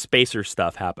spacey McSpacer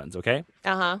stuff happens, okay?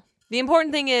 Uh-huh. The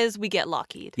important thing is we get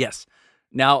Lockheed. Yes.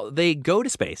 Now, they go to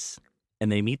space,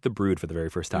 and they meet the Brood for the very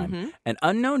first time. And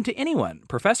unknown to anyone,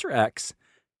 Professor X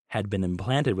had been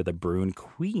implanted with a Brood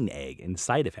queen egg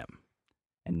inside of him.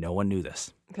 And no one knew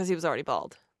this. Because he was already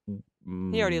bald.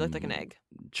 He already looked like an egg.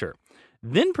 Sure.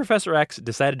 Then Professor X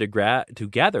decided to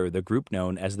gather the group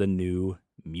known as the New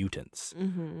Mutants,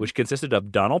 which consisted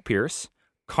of Donald Pierce,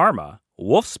 Karma,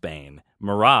 Wolfsbane,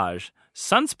 Mirage,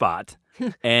 Sunspot,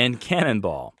 and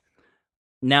Cannonball.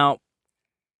 Now,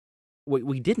 what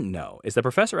we didn't know is that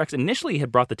Professor X initially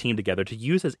had brought the team together to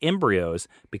use as embryos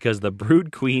because the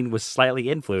Brood Queen was slightly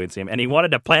influencing him, and he wanted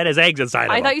to plant his eggs inside of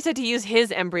them. I thought you said to use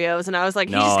his embryos, and I was like,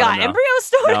 he just got embryos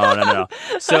stored up? No.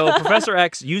 So Professor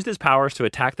X used his powers to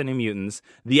attack the New Mutants.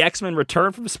 The X-Men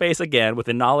returned from space again with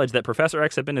the knowledge that Professor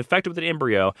X had been infected with an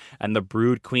embryo, and the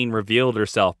Brood Queen revealed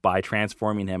herself by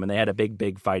transforming him, and they had a big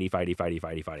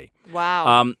fighty.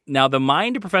 Wow. Now, the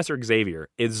mind of Professor Xavier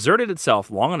exerted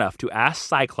itself long enough to ask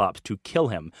Cyclops to kill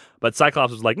him, but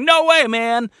Cyclops was like, no way,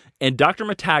 man! And Dr.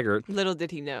 McTaggart, little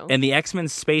did he know, and the X-Men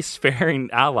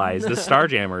spacefaring allies, the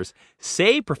Starjammers,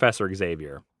 saved Professor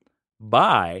Xavier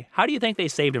by, how do you think they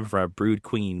saved him from a Brood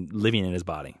Queen living in his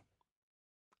body?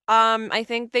 I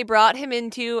think they brought him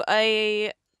into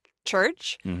a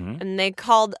church, and they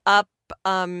called up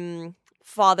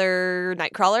Father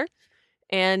Nightcrawler,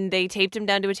 and they taped him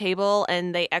down to a table,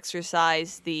 and they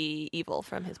exorcised the evil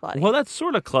from his body. Well, that's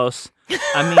sort of close.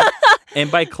 I mean, and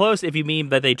by close, if you mean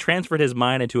that they transferred his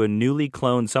mind into a newly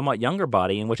cloned, somewhat younger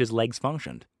body in which his legs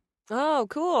functioned. Oh,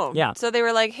 cool. Yeah. So they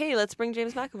were like, hey, let's bring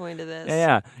James McAvoy into this.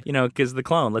 Yeah. Because the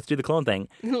clone. Let's do the clone thing.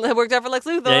 That worked out for Lex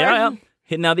Luthor. Yeah.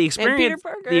 Now the Peter experience,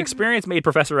 Parker. made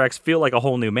Professor X feel like a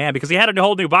whole new man because he had a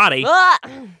whole new body, Ah!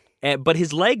 but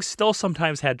his legs still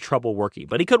sometimes had trouble working.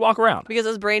 But he could walk around. Because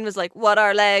his brain was like, what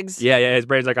are legs? Yeah. His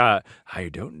brain's like, I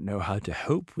don't know how to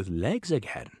hope with legs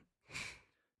again.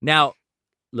 Now,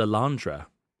 Lilandra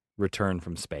returned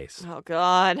from space. Oh,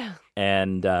 God.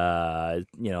 And,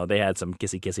 they had some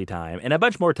kissy-kissy time, and a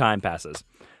bunch more time passes.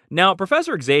 Now,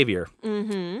 Professor Xavier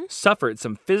suffered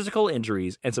some physical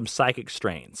injuries and some psychic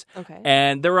strains. Okay.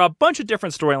 And there were a bunch of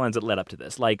different storylines that led up to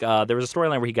this. Like, there was a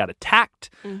storyline where he got attacked.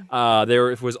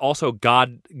 There was also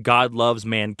God Loves,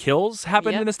 Man Kills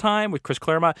happened in this time with Chris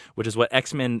Claremont, which is what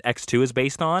X-Men X2 is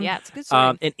based on. Yeah, it's a good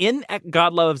story. And in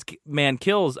God Loves, Man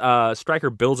Kills, Stryker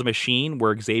builds a machine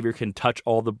where Xavier can touch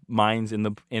all the minds in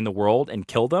the world and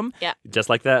kill them. Yeah. Just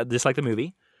like the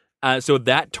movie. So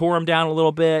that tore him down a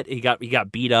little bit. He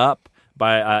got beat up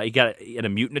by he got in a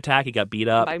mutant attack. He got beat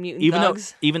up by mutant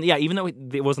thugs. Even though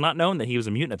it was not known that he was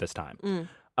a mutant at this time.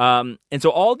 And so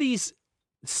all these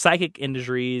psychic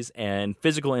injuries and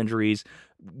physical injuries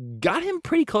got him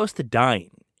pretty close to dying,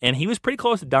 and he was pretty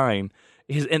close to dying.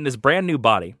 He's in this brand new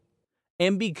body,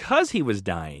 and because he was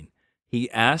dying, he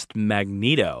asked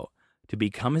Magneto to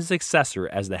become his successor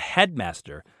as the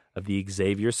headmaster of the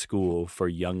Xavier School for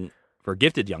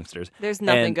gifted youngsters. There's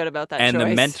nothing good about that and choice.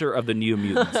 And the mentor of the New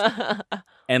Mutants.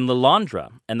 And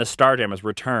Lilandra and the Starjammers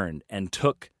returned and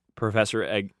took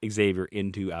Professor Xavier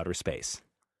into outer space.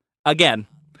 Again,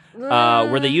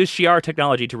 where they used Shi'ar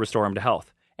technology to restore him to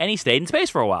health. And he stayed in space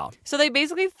for a while. So they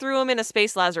basically threw him in a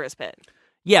space Lazarus pit.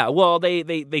 Yeah, well,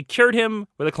 they cured him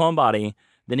with a clone body.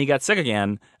 Then he got sick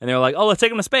again. And they were like, oh, let's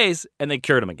take him to space. And they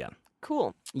cured him again.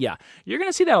 Cool. Yeah. You're going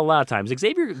to see that a lot of times.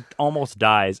 Xavier almost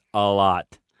dies a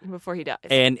lot. Before he dies.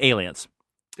 And aliens.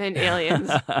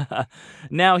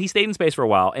 Now, he stayed in space for a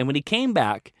while, and when he came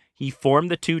back, he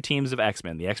formed the two teams of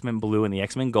X-Men, the X-Men Blue and the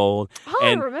X-Men Gold. Oh,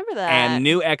 I remember that. And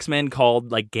new X-Men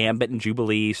called like Gambit and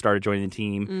Jubilee started joining the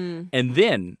team. And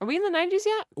then... Are we in the 90s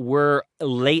yet? We're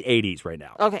late 80s right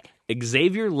now. Okay.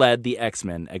 Xavier led the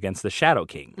X-Men against the Shadow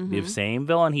King, the same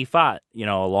villain he fought, a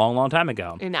long, long time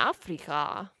ago. In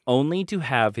Africa. Only to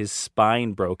have his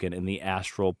spine broken in the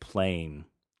astral plane,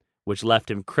 which left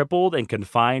him crippled and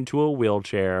confined to a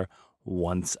wheelchair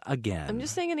once again. I'm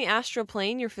just saying in the astral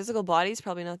plane, your physical body's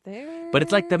probably not there. But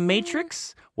it's like the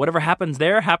Matrix. Whatever happens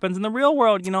there happens in the real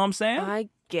world. You know what I'm saying? I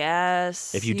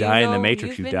guess. If you die in the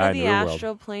Matrix, you die in the real world. You've been to the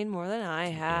astral plane more than I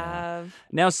have. Yeah.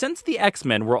 Now, since the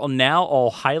X-Men were now all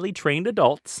highly trained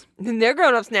adults... They're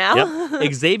grown-ups now.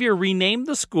 Yep. Xavier renamed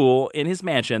the school in his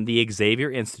mansion the Xavier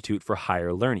Institute for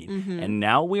Higher Learning. And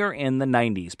now we are in the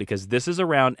 90s because this is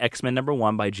around X-Men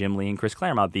 #1 by Jim Lee and Chris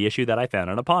Claremont, the issue that I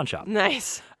found in a pawn shop.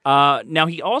 Nice. Now,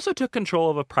 he also took control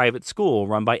of a private school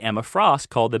run by Emma Frost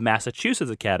called the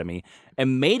Massachusetts Academy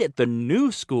and made it the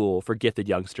new school for gifted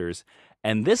youngsters.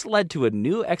 And this led to a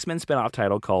new X-Men spinoff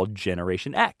title called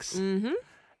Generation X.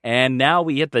 And now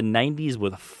we hit the 90s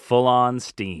with full-on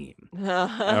steam. All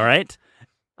right?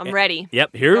 I'm ready.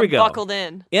 Yep, here we go. Buckled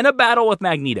in. In a battle with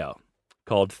Magneto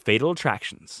called Fatal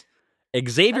Attractions,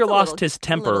 Xavier lost his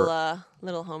temper.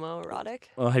 Little homoerotic.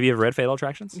 Well, have you ever read Fatal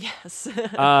Attractions? Yes.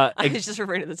 I was just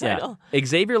referring to the title. Yeah.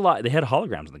 Xavier they had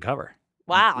holograms on the cover.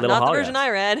 Wow, Little not holograms. the version I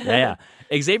read. Yeah.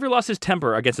 Xavier lost his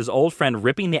temper against his old friend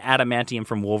ripping the adamantium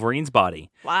from Wolverine's body.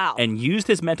 Wow. And used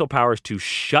his mental powers to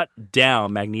shut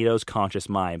down Magneto's conscious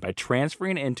mind by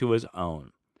transferring it into his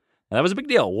own. Now, that was a big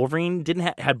deal. Wolverine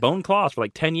had bone claws for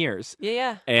like 10 years.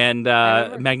 Yeah. And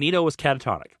Magneto was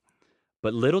catatonic.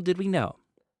 But little did we know,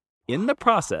 in the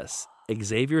process,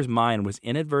 Xavier's mind was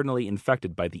inadvertently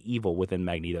infected by the evil within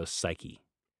Magneto's psyche.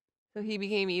 So he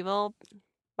became evil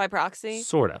by proxy?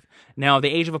 Sort of. Now, the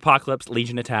Age of Apocalypse,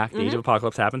 Legion attack. The Age of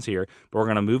Apocalypse happens here, but we're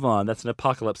going to move on. That's an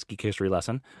Apocalypse geek history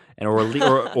lesson, or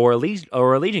a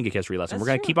Legion geek history lesson. We're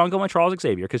going to keep on going with Charles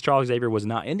Xavier, because Charles Xavier was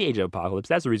not in the Age of Apocalypse.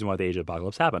 That's the reason why the Age of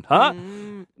Apocalypse happened. Huh?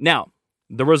 Now,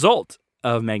 the result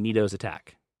of Magneto's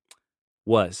attack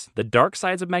was the dark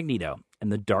sides of Magneto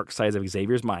and the dark sides of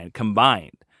Xavier's mind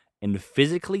combined and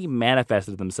physically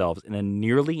manifested themselves in a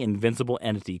nearly invincible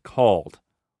entity called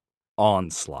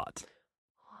Onslaught,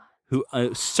 who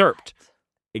usurped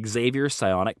Xavier's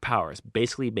psionic powers,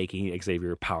 basically making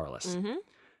Xavier powerless.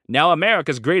 Now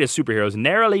America's greatest superheroes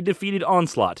narrowly defeated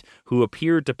Onslaught, who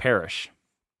appeared to perish.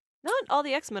 Not all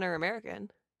the X-Men are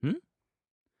American.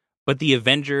 But the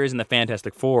Avengers and the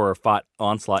Fantastic Four fought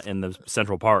Onslaught in the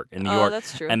Central Park in New York. Oh,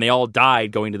 that's true. And they all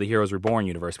died going to the Heroes Reborn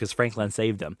universe because Franklin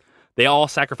saved them. They all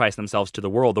sacrificed themselves to the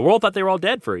world. The world thought they were all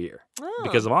dead for a year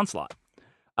because of Onslaught.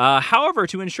 However,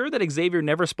 to ensure that Xavier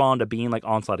never spawned a being like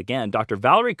Onslaught again, Dr.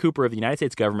 Valerie Cooper of the United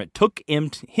States government took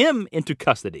him into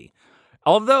custody.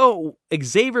 Although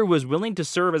Xavier was willing to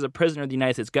serve as a prisoner of the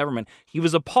United States government, he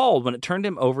was appalled when it turned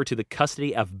him over to the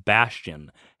custody of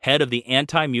Bastion, head of the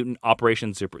anti-mutant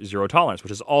Operation Zero Tolerance,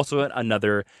 which is also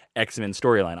another X-Men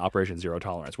storyline, Operation Zero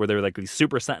Tolerance, where they're like these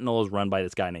super sentinels run by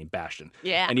this guy named Bastion.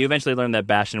 Yeah. And you eventually learn that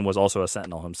Bastion was also a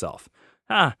sentinel himself.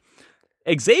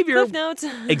 Xavier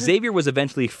was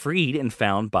eventually freed and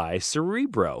found by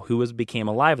Cerebro, who became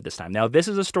alive at this time. Now, this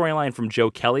is a storyline from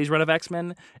Joe Kelly's run of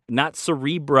X-Men, not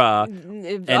Cerebra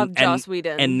of Joss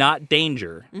Whedon. And not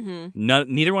Danger.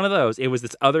 Neither one of those. It was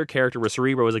this other character where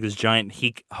Cerebro was like this giant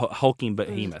hulking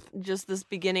behemoth. Just this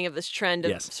beginning of this trend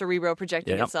of Cerebro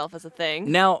projecting itself as a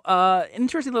thing. Now,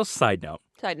 interesting little side note.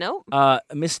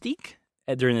 Mystique,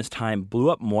 during this time, blew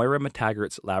up Moira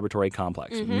McTaggart's laboratory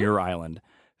complex, Muir Island,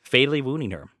 fatally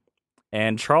wounding her.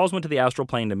 And Charles went to the astral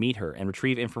plane to meet her and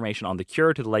retrieve information on the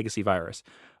cure to the legacy virus.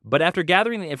 But after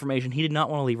gathering the information, he did not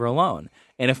want to leave her alone.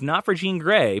 And if not for Jean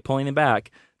Grey pulling him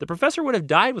back, the professor would have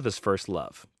died with his first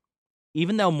love.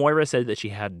 Even though Moira said that she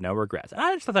had no regrets. And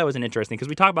I just thought that was interesting because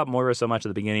we talk about Moira so much at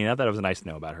the beginning. I thought it was nice to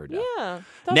know about her death. Yeah.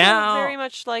 That was very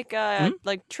much like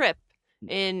Trip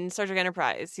in Star Trek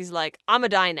Enterprise. He's like, I'm a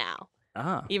die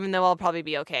now. Even though I'll probably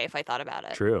be okay if I thought about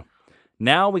it. True.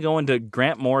 Now we go into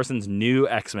Grant Morrison's new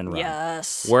X-Men run.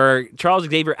 Yes. Where Charles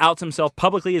Xavier outs himself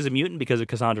publicly as a mutant because of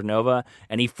Cassandra Nova,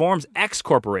 and he forms X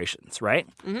corporations, right?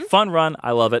 Fun run. I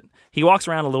love it. He walks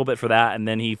around a little bit for that, and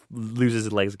then he loses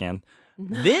his legs again.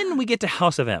 Then we get to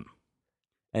House of M.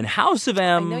 And House of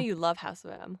M... I know you love House of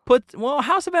M.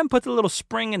 House of M puts a little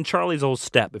spring in Charlie's old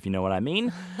step, if you know what I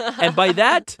mean. And by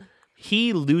that,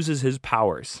 he loses his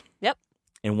powers. Yep.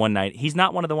 In one night. He's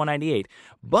not one of the 198.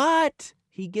 But...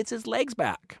 he gets his legs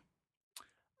back.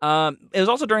 It was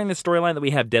also during this storyline that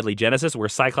we have Deadly Genesis, where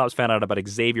Cyclops found out about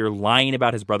Xavier lying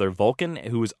about his brother Vulcan,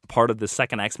 who was part of the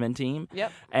second X-Men team.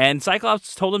 Yep. And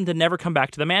Cyclops told him to never come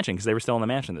back to the mansion because they were still in the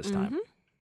mansion this time.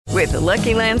 With the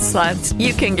Lucky Land Slots,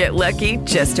 you can get lucky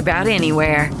just about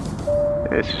anywhere.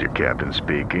 This is your captain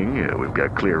speaking. We've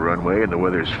got clear runway and the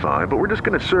weather's fine, but we're just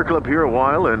going to circle up here a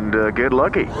while and get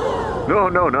lucky.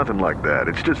 No, nothing like that.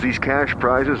 It's just these cash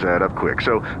prizes add up quick.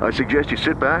 So I suggest you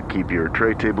sit back, keep your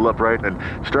tray table upright, and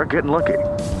start getting lucky.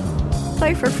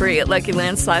 Play for free at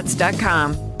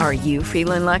LuckyLandSlots.com. Are you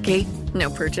feeling lucky? No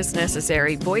purchase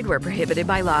necessary. Void where prohibited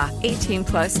by law.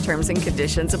 18+ terms and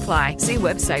conditions apply. See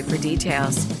website for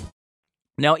details.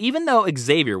 Now, even though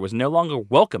Xavier was no longer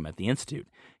welcome at the Institute,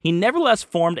 he nevertheless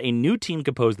formed a new team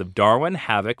composed of Darwin,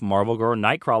 Havoc, Marvel Girl,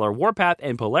 Nightcrawler, Warpath,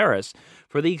 and Polaris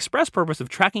for the express purpose of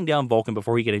tracking down Vulcan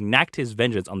before he could enact his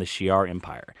vengeance on the Shi'ar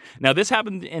Empire. Now, this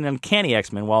happened in Uncanny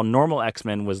X-Men, while normal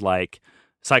X-Men was like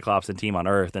Cyclops and Team on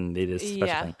Earth, and they did a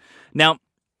special thing. Now,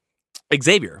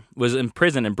 Xavier was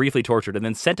imprisoned and briefly tortured, and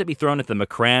then sent to be thrown at the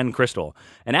Macran Crystal.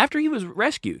 And after he was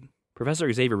rescued,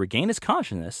 Professor Xavier regained his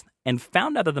consciousness and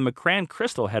found out that the Macran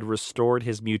Crystal had restored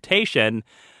his mutation,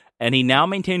 and he now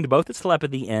maintained both his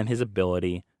telepathy and his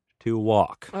ability to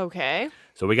walk. Okay.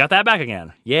 So we got that back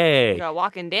again. Yay. We got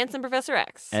walking, dancing Professor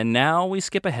X. And now we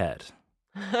skip ahead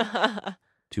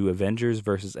to Avengers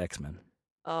versus X-Men.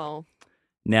 Oh.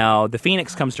 Now, the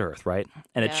Phoenix comes to Earth, right?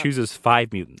 And it chooses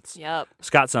 5 mutants. Yep.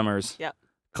 Scott Summers. Yep.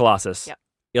 Colossus. Yep.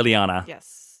 Illyana.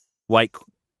 Yes. White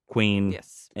Queen.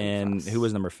 Yes. And who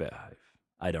was number 5?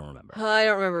 I don't remember. I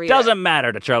don't remember either. Doesn't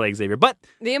matter to Charlie Xavier, but...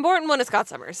 the important one is Scott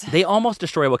Summers. They almost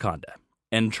destroy Wakanda,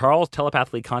 and Charles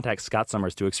telepathically contacts Scott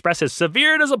Summers to express his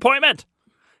severe disappointment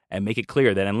and make it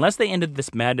clear that unless they ended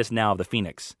this madness now of the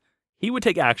Phoenix, he would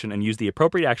take action and use the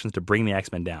appropriate actions to bring the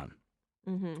X-Men down.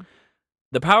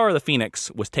 The power of the Phoenix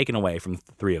was taken away from the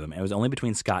 3 of them. It was only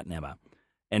between Scott and Emma,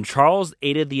 and Charles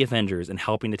aided the Avengers in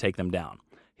helping to take them down.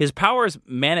 His powers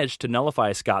managed to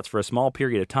nullify Scott's for a small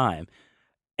period of time,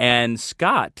 and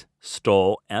Scott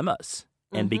stole Emma's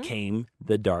and became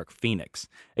the Dark Phoenix.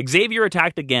 Xavier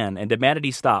attacked again and demanded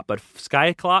he stop, but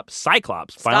Cyclops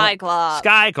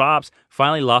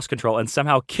finally lost control and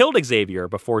somehow killed Xavier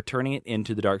before turning it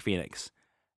into the Dark Phoenix.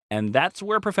 And that's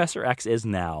where Professor X is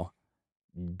now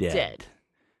dead.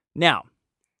 Now,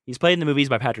 he's played in the movies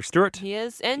by Patrick Stewart. He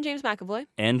is, and James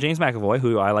McAvoy,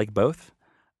 who I like both.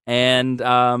 And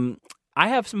I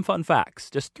have some fun facts.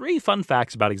 Just 3 fun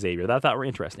facts about Xavier that I thought were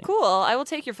interesting. Cool. I will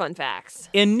take your fun facts.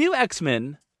 In New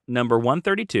X-Men number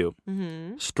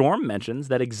 132, Storm mentions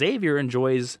that Xavier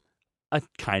enjoys a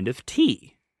kind of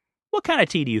tea. What kind of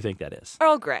tea do you think that is?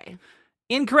 Earl Grey.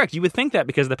 Incorrect. You would think that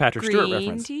because of the Patrick Stewart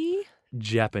reference. Green tea?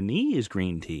 Japanese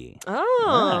green tea.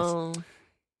 Oh. Yes.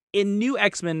 In New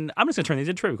X-Men, I'm just going to turn these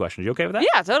into trivia questions. You okay with that?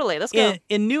 Yeah, totally. Let's go.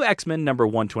 In New X-Men number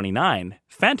 129,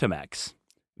 Phantom X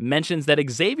mentions that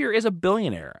Xavier is a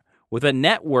billionaire with a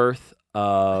net worth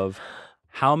of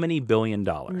how many $1 billion?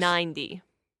 90.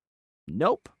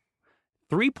 Nope.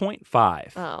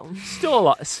 3.5. Oh. Still a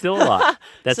lot.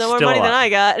 That's so more still money a lot. than I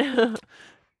got.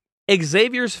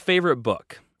 Xavier's favorite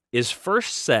book is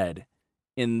first said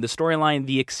in the storyline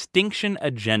The Extinction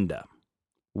Agenda.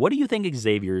 What do you think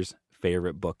Xavier's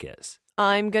favorite book is?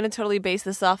 I'm going to totally base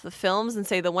this off the films and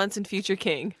say The Once and Future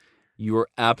King. You are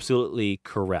absolutely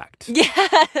correct.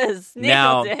 Yes!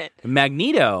 Now, Nailed it.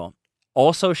 Magneto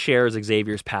also shares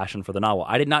Xavier's passion for the novel.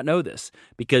 I did not know this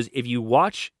because if you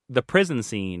watch the prison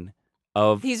scene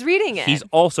of... He's reading it. He's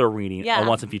also reading Yeah. A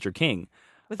Once and Future King.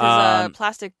 With his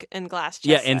plastic and glass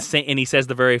chest. Yeah, and he says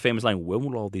the very famous line, "When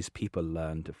will all these people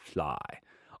learn to fly?"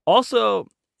 Also,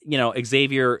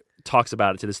 Xavier talks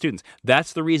about it to the students.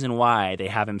 That's the reason why they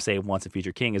have him say Once and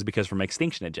Future King is because from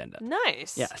Extinction Agenda.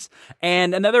 Nice. Yes.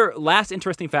 And another last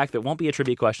interesting fact that won't be a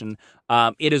trivia question,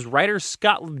 it is writer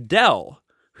Scott Lobdell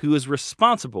who is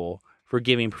responsible for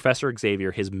giving Professor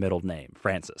Xavier his middle name,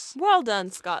 Francis. Well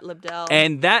done, Scott Lobdell.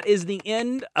 And that is the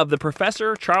end of the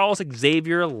Professor Charles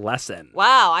Xavier lesson.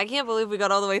 Wow, I can't believe we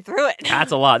got all the way through it.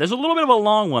 That's a lot. There's a little bit of a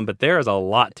long one, but there is a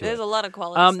lot to it. There's a lot of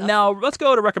quality stuff. Now, let's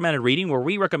go to recommended reading, where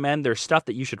we recommend there's stuff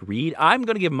that you should read. I'm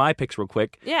going to give my picks real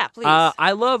quick. Yeah, please.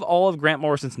 I love all of Grant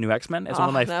Morrison's New X-Men. It's one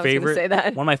of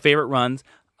my favorite runs.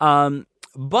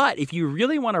 But if you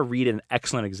really want to read an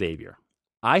excellent Xavier,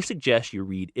 I suggest you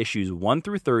read issues 1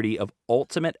 through 30 of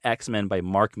Ultimate X-Men by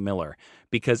Mark Miller,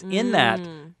 because in that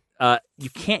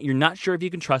you're not sure if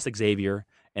you can trust Xavier,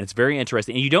 and it's very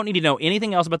interesting. And you don't need to know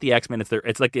anything else about the X-Men.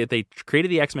 It's like they created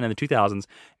the X-Men in the 2000s.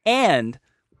 And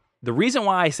the reason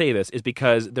why I say this is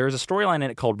because there's a storyline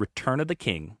in it called Return of the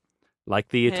King, like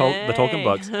the Tolkien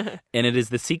books, and it is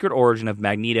the secret origin of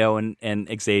Magneto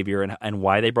and Xavier and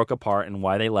why they broke apart and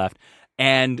why they left.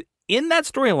 And in that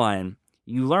storyline,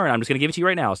 you learn, I'm just going to give it to you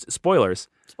right now, spoilers.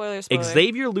 Spoilers.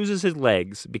 Xavier loses his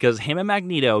legs because him and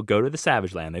Magneto go to the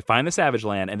Savage Land. They find the Savage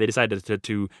Land, and they decide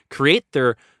to create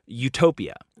their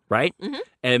utopia, right? Mm-hmm.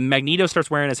 And Magneto starts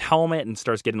wearing his helmet and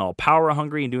starts getting all power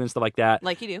hungry and doing stuff like that.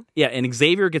 Like you do. Yeah, and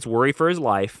Xavier gets worried for his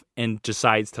life and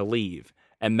decides to leave.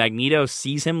 And Magneto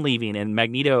sees him leaving, and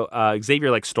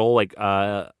Xavier stole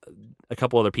a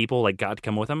couple other people, got to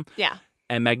come with him. Yeah.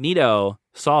 And Magneto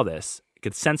saw this,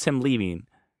 could sense him leaving,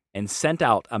 and sent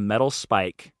out a metal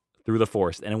spike through the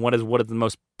forest. And what is the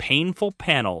most painful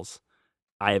panels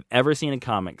I have ever seen in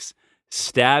comics,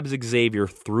 stabs Xavier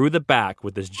through the back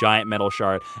with this giant metal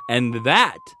shard. And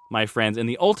that, my friends, in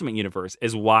the Ultimate Universe,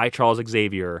 is why Charles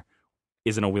Xavier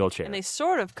is in a wheelchair. And they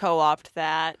sort of co-opt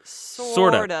that,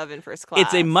 sort of in First Class.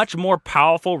 It's a much more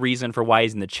powerful reason for why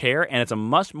he's in the chair, and it's a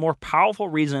much more powerful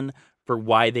reason for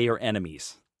why they are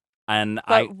enemies.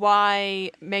 But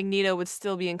why Magneto would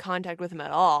still be in contact with him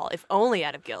at all, if only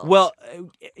out of guilt. Well,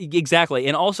 exactly.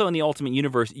 And also in the Ultimate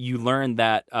Universe, you learn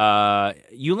that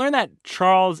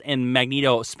Charles and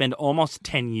Magneto spend almost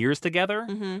 10 years together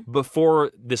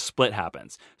before this split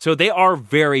happens. So they are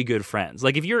very good friends.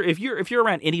 Like if you're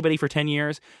around anybody for 10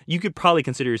 years, you could probably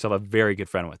consider yourself a very good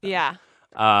friend with them. Yeah.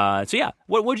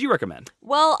 What would you recommend?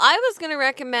 Well, I was going to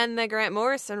recommend the Grant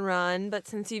Morrison run, but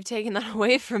since you've taken that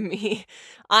away from me,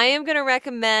 I am going to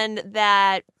recommend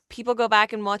that people go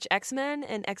back and watch X-Men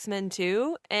and X-Men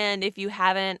 2. And if you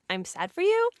haven't, I'm sad for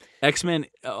you. X-Men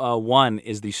 1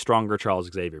 is the stronger Charles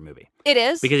Xavier movie. It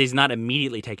is. Because he's not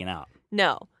immediately taken out.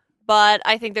 No, but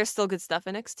I think there's still good stuff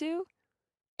in X2.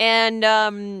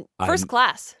 And First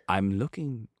Class. I'm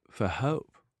looking for hope.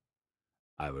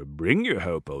 I will bring you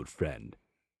hope, old friend.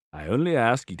 I only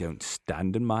ask you don't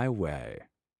stand in my way.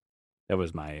 That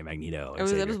was my Magneto.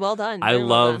 It was well done. I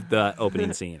love the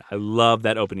opening scene. I love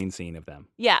that opening scene of them.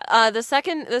 Yeah, the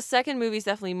second movie is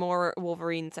definitely more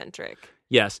Wolverine centric.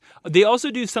 Yes, they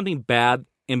also do something bad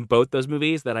in both those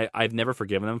movies that I've never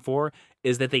forgiven them for,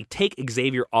 is that they take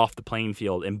Xavier off the playing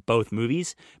field in both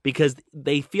movies because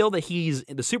they feel that he's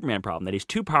the Superman problem, that he's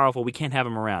too powerful, we can't have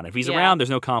him around. If he's around, there's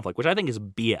no conflict, which I think is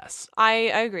BS. I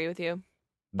agree with you.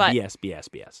 But,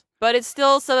 BS. But it's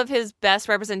still some of his best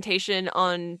representation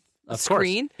on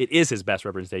screen. Of course. It is his best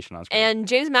representation on screen. And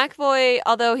James McAvoy,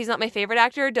 although he's not my favorite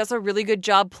actor, does a really good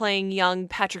job playing young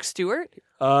Patrick Stewart.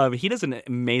 He does an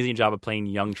amazing job of playing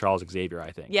young Charles Xavier,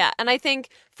 I think. Yeah, and I think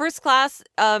First Class,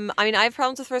 I have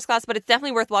problems with First Class, but it's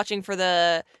definitely worth watching for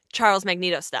the Charles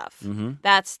Magneto stuff. Mm-hmm.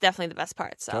 That's definitely the best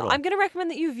part. So Totally. I'm going to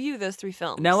recommend that you view those 3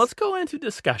 films. Now let's go into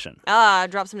discussion.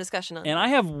 Drop some discussion on And I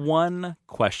have one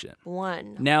question.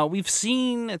 One. Now, we've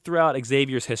seen throughout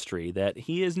Xavier's history that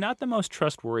he is not the most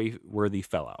trustworthy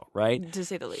fellow, right? To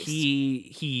say the least.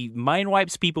 He mind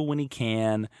wipes people when he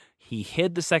can. He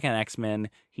hid the second X-Men.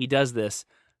 He does this.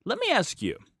 Let me ask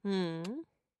you,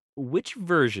 which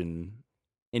version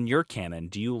in your canon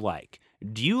do you like?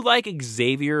 Do you like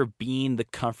Xavier being the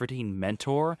comforting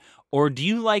mentor? Or do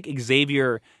you like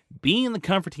Xavier being the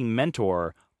comforting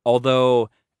mentor, although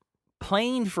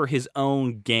playing for his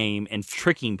own game and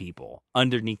tricking people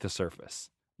underneath the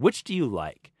surface? Which do you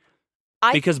like?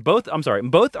 Because both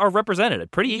are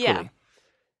represented pretty equally.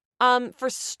 Yeah. For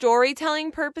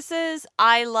storytelling purposes,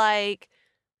 I like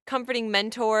comforting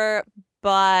mentor,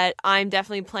 but I'm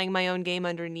definitely playing my own game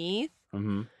underneath.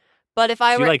 Mm-hmm. But if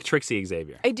I were... You like Trixie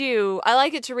Xavier. I do. I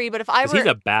like it to read, but if I were... He's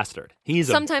a bastard.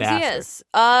 Sometimes he is.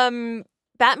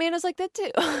 Batman is like that too.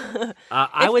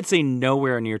 I would say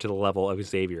nowhere near to the level of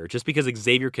Xavier, just because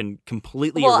Xavier can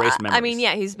completely erase memories. I mean,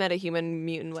 yeah, he's metahuman,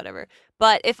 mutant, whatever.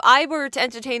 But if I were to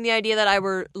entertain the idea that I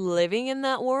were living in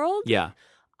that world,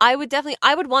 I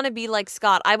would want to be like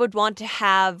Scott. I would want to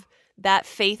have that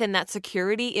faith and that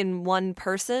security in one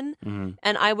person,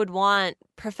 and I would want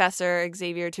Professor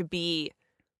Xavier to be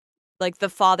like the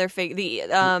father figure.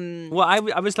 Well,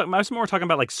 I was more talking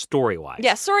about like story wise.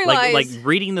 Yeah, story wise, like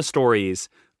reading the stories.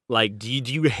 Like, do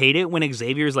you hate it when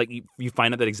Xavier's like you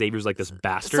find out that Xavier's like this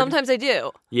bastard? Sometimes I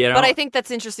do. Yeah, but I think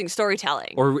that's interesting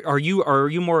storytelling. Or are you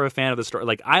more of a fan of the story?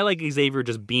 Like, I like Xavier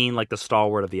just being like the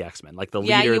stalwart of the X-Men, like the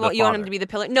leader. You want him to be the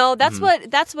pillar. No, that's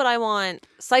what I want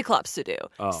Cyclops to do.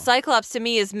 Oh. Cyclops to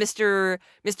me is Mr.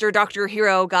 Dr.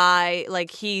 Hero guy.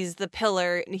 Like, he's the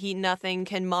pillar. And nothing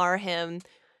can mar him.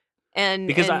 And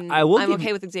because I'm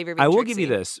okay with Xavier being I will Trixie. give you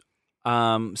this.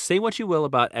 Say what you will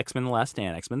about X-Men: The Last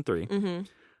Stand, X-Men 3. Mm-hmm.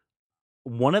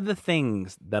 One of the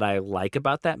things that I like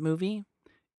about that movie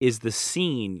is the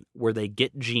scene where they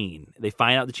get Jean. They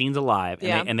find out that Jean's alive,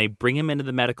 and they bring him into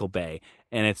the medical bay,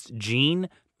 and it's Jean,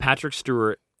 Patrick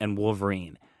Stewart, and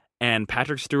Wolverine. And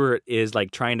Patrick Stewart is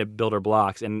like trying to build her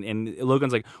blocks, and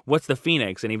Logan's like, "What's the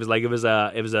Phoenix?" And he was like, "It was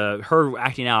her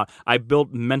acting out. I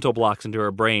built mental blocks into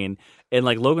her brain." And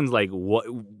like Logan's like,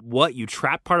 "What? You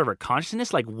trapped part of her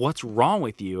consciousness? Like, what's wrong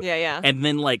with you?" Yeah. And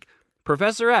then like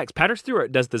Professor X, Patrick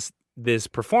Stewart does this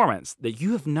performance that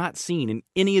you have not seen in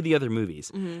any of the other movies,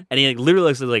 and he like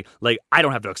literally says like I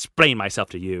don't have to explain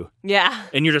myself to you. Yeah.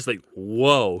 And you're just like,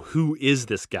 whoa, who is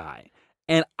this guy?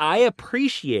 And I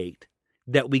appreciate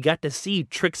that we got to see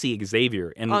Trixie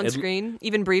Xavier on screen,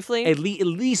 even briefly. At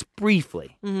least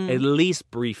briefly. At least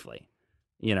briefly.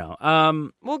 You know.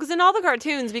 Well, because in all the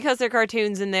cartoons, because they're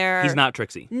cartoons and they're... He's not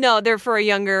Trixie. No, they're for a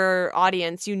younger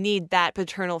audience. You need that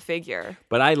paternal figure.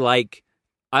 But I like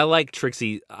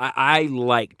Trixie. I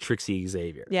like Trixie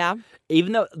Xavier. Yeah.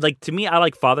 Even though, like, to me, I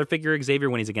like father figure Xavier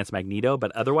when he's against Magneto,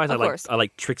 but otherwise I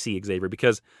like Trixie Xavier,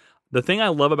 because the thing I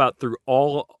love about through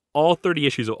all 30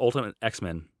 issues of Ultimate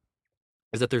X-Men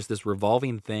is that there's this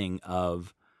revolving thing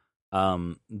of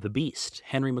the Beast,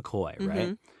 Henry McCoy,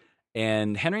 right?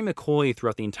 And Henry McCoy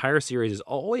throughout the entire series is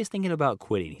always thinking about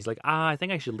quitting. He's like, I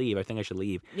think I should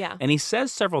leave. Yeah. And he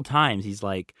says several times, he's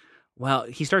like, well,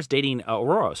 he starts dating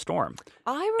Aurora Storm.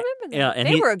 I remember that. Yeah, and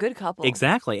they were a good couple.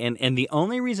 Exactly. And the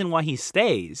only reason why he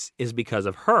stays is because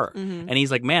of her. And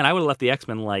he's like, man, I would have left the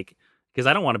X-Men, like, because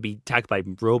I don't want to be attacked by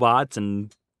robots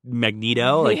and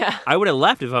Magneto. Like, I would have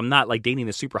left if I'm not, like, dating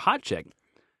a super hot chick.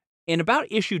 In about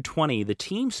issue 20, the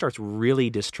team starts really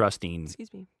distrusting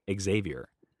Xavier.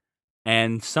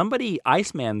 And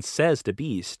Iceman says to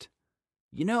Beast,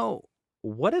 you know,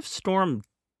 what if Storm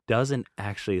doesn't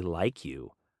actually like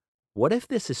you? What if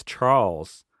this is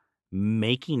Charles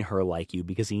making her like you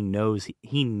because he knows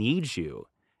he needs you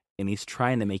and he's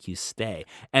trying to make you stay?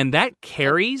 And that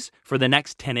carries for the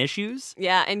next 10 issues.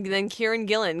 Yeah, and then Kieran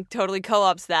Gillen totally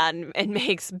co-ops that and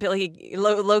makes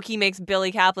Loki makes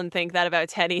Billy Kaplan think that about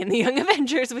Teddy in the Young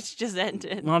Avengers, which just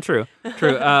ended. Well, true.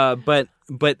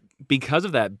 But because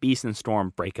of that, Beast and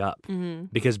Storm break up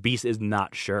because Beast is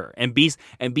not sure. And Beast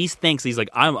thinks, he's like,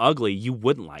 I'm ugly, you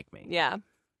wouldn't like me. Yeah.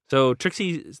 So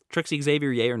Trixie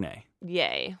Xavier, yay or nay?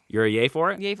 Yay. You're a yay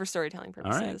for it? Yay for storytelling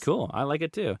purposes. All right, cool. I like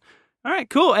it too. All right,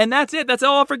 cool. And that's it. That's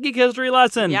all for Geek History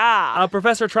Lesson. Yeah.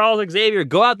 Professor Charles Xavier,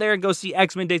 go out there and go see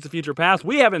X-Men Days of Future Past.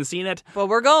 We haven't seen it. But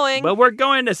we're going. But we're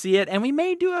going to see it. And we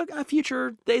may do a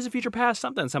future Days of Future Past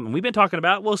something we've been talking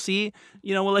about. We'll see.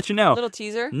 We'll let you know. Little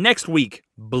teaser. Next week,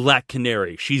 Black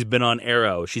Canary. She's been on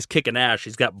Arrow. She's kicking ass.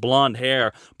 She's got blonde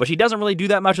hair. But she doesn't really do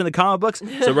that much in the comic books.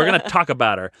 So we're going to talk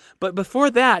about her. But before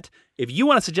that, if you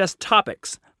want to suggest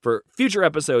topics for future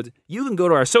episodes, you can go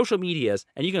to our social medias,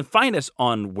 and you can find us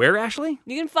on where, Ashley?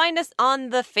 You can find us on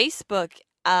the Facebook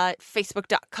at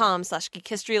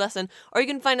facebook.com/geekhistorylesson, or you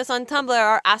can find us on Tumblr.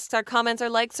 Our asks, our comments, our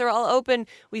likes are all open.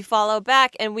 We follow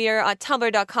back, and we are on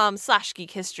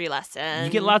tumblr.com/geekhistorylesson.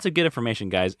 You get lots of good information,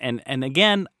 guys. And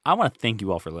again, I want to thank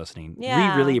you all for listening.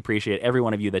 Yeah. We really appreciate every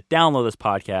one of you that download this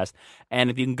podcast. And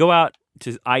if you can go out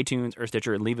to iTunes or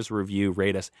Stitcher and leave us a review,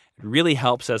 rate us. It really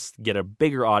helps us get a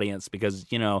bigger audience because,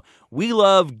 we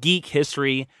love geek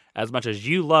history as much as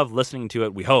you love listening to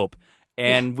it, we hope.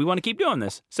 And we want to keep doing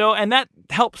this. And that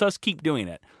helps us keep doing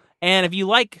it. And if you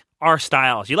like our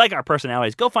styles, you like our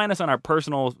personalities, go find us on our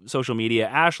personal social media.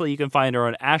 Ashley, you can find her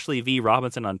on Ashley V.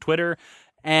 Robinson on Twitter.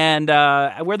 And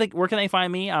where can they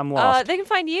find me? I'm lost. They can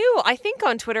find you, I think,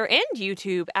 on Twitter and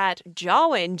YouTube at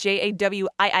Jawin,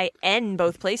 Jawiin,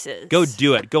 both places. Go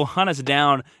do it. Go hunt us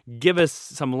down. Give us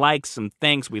some likes, some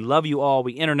thanks. We love you all.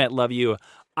 We internet love you.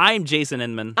 I'm Jason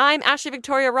Inman. I'm Ashley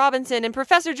Victoria Robinson. And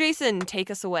Professor Jason,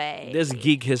 take us away. This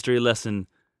Geek History Lesson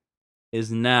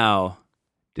is now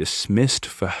dismissed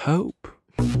for hope.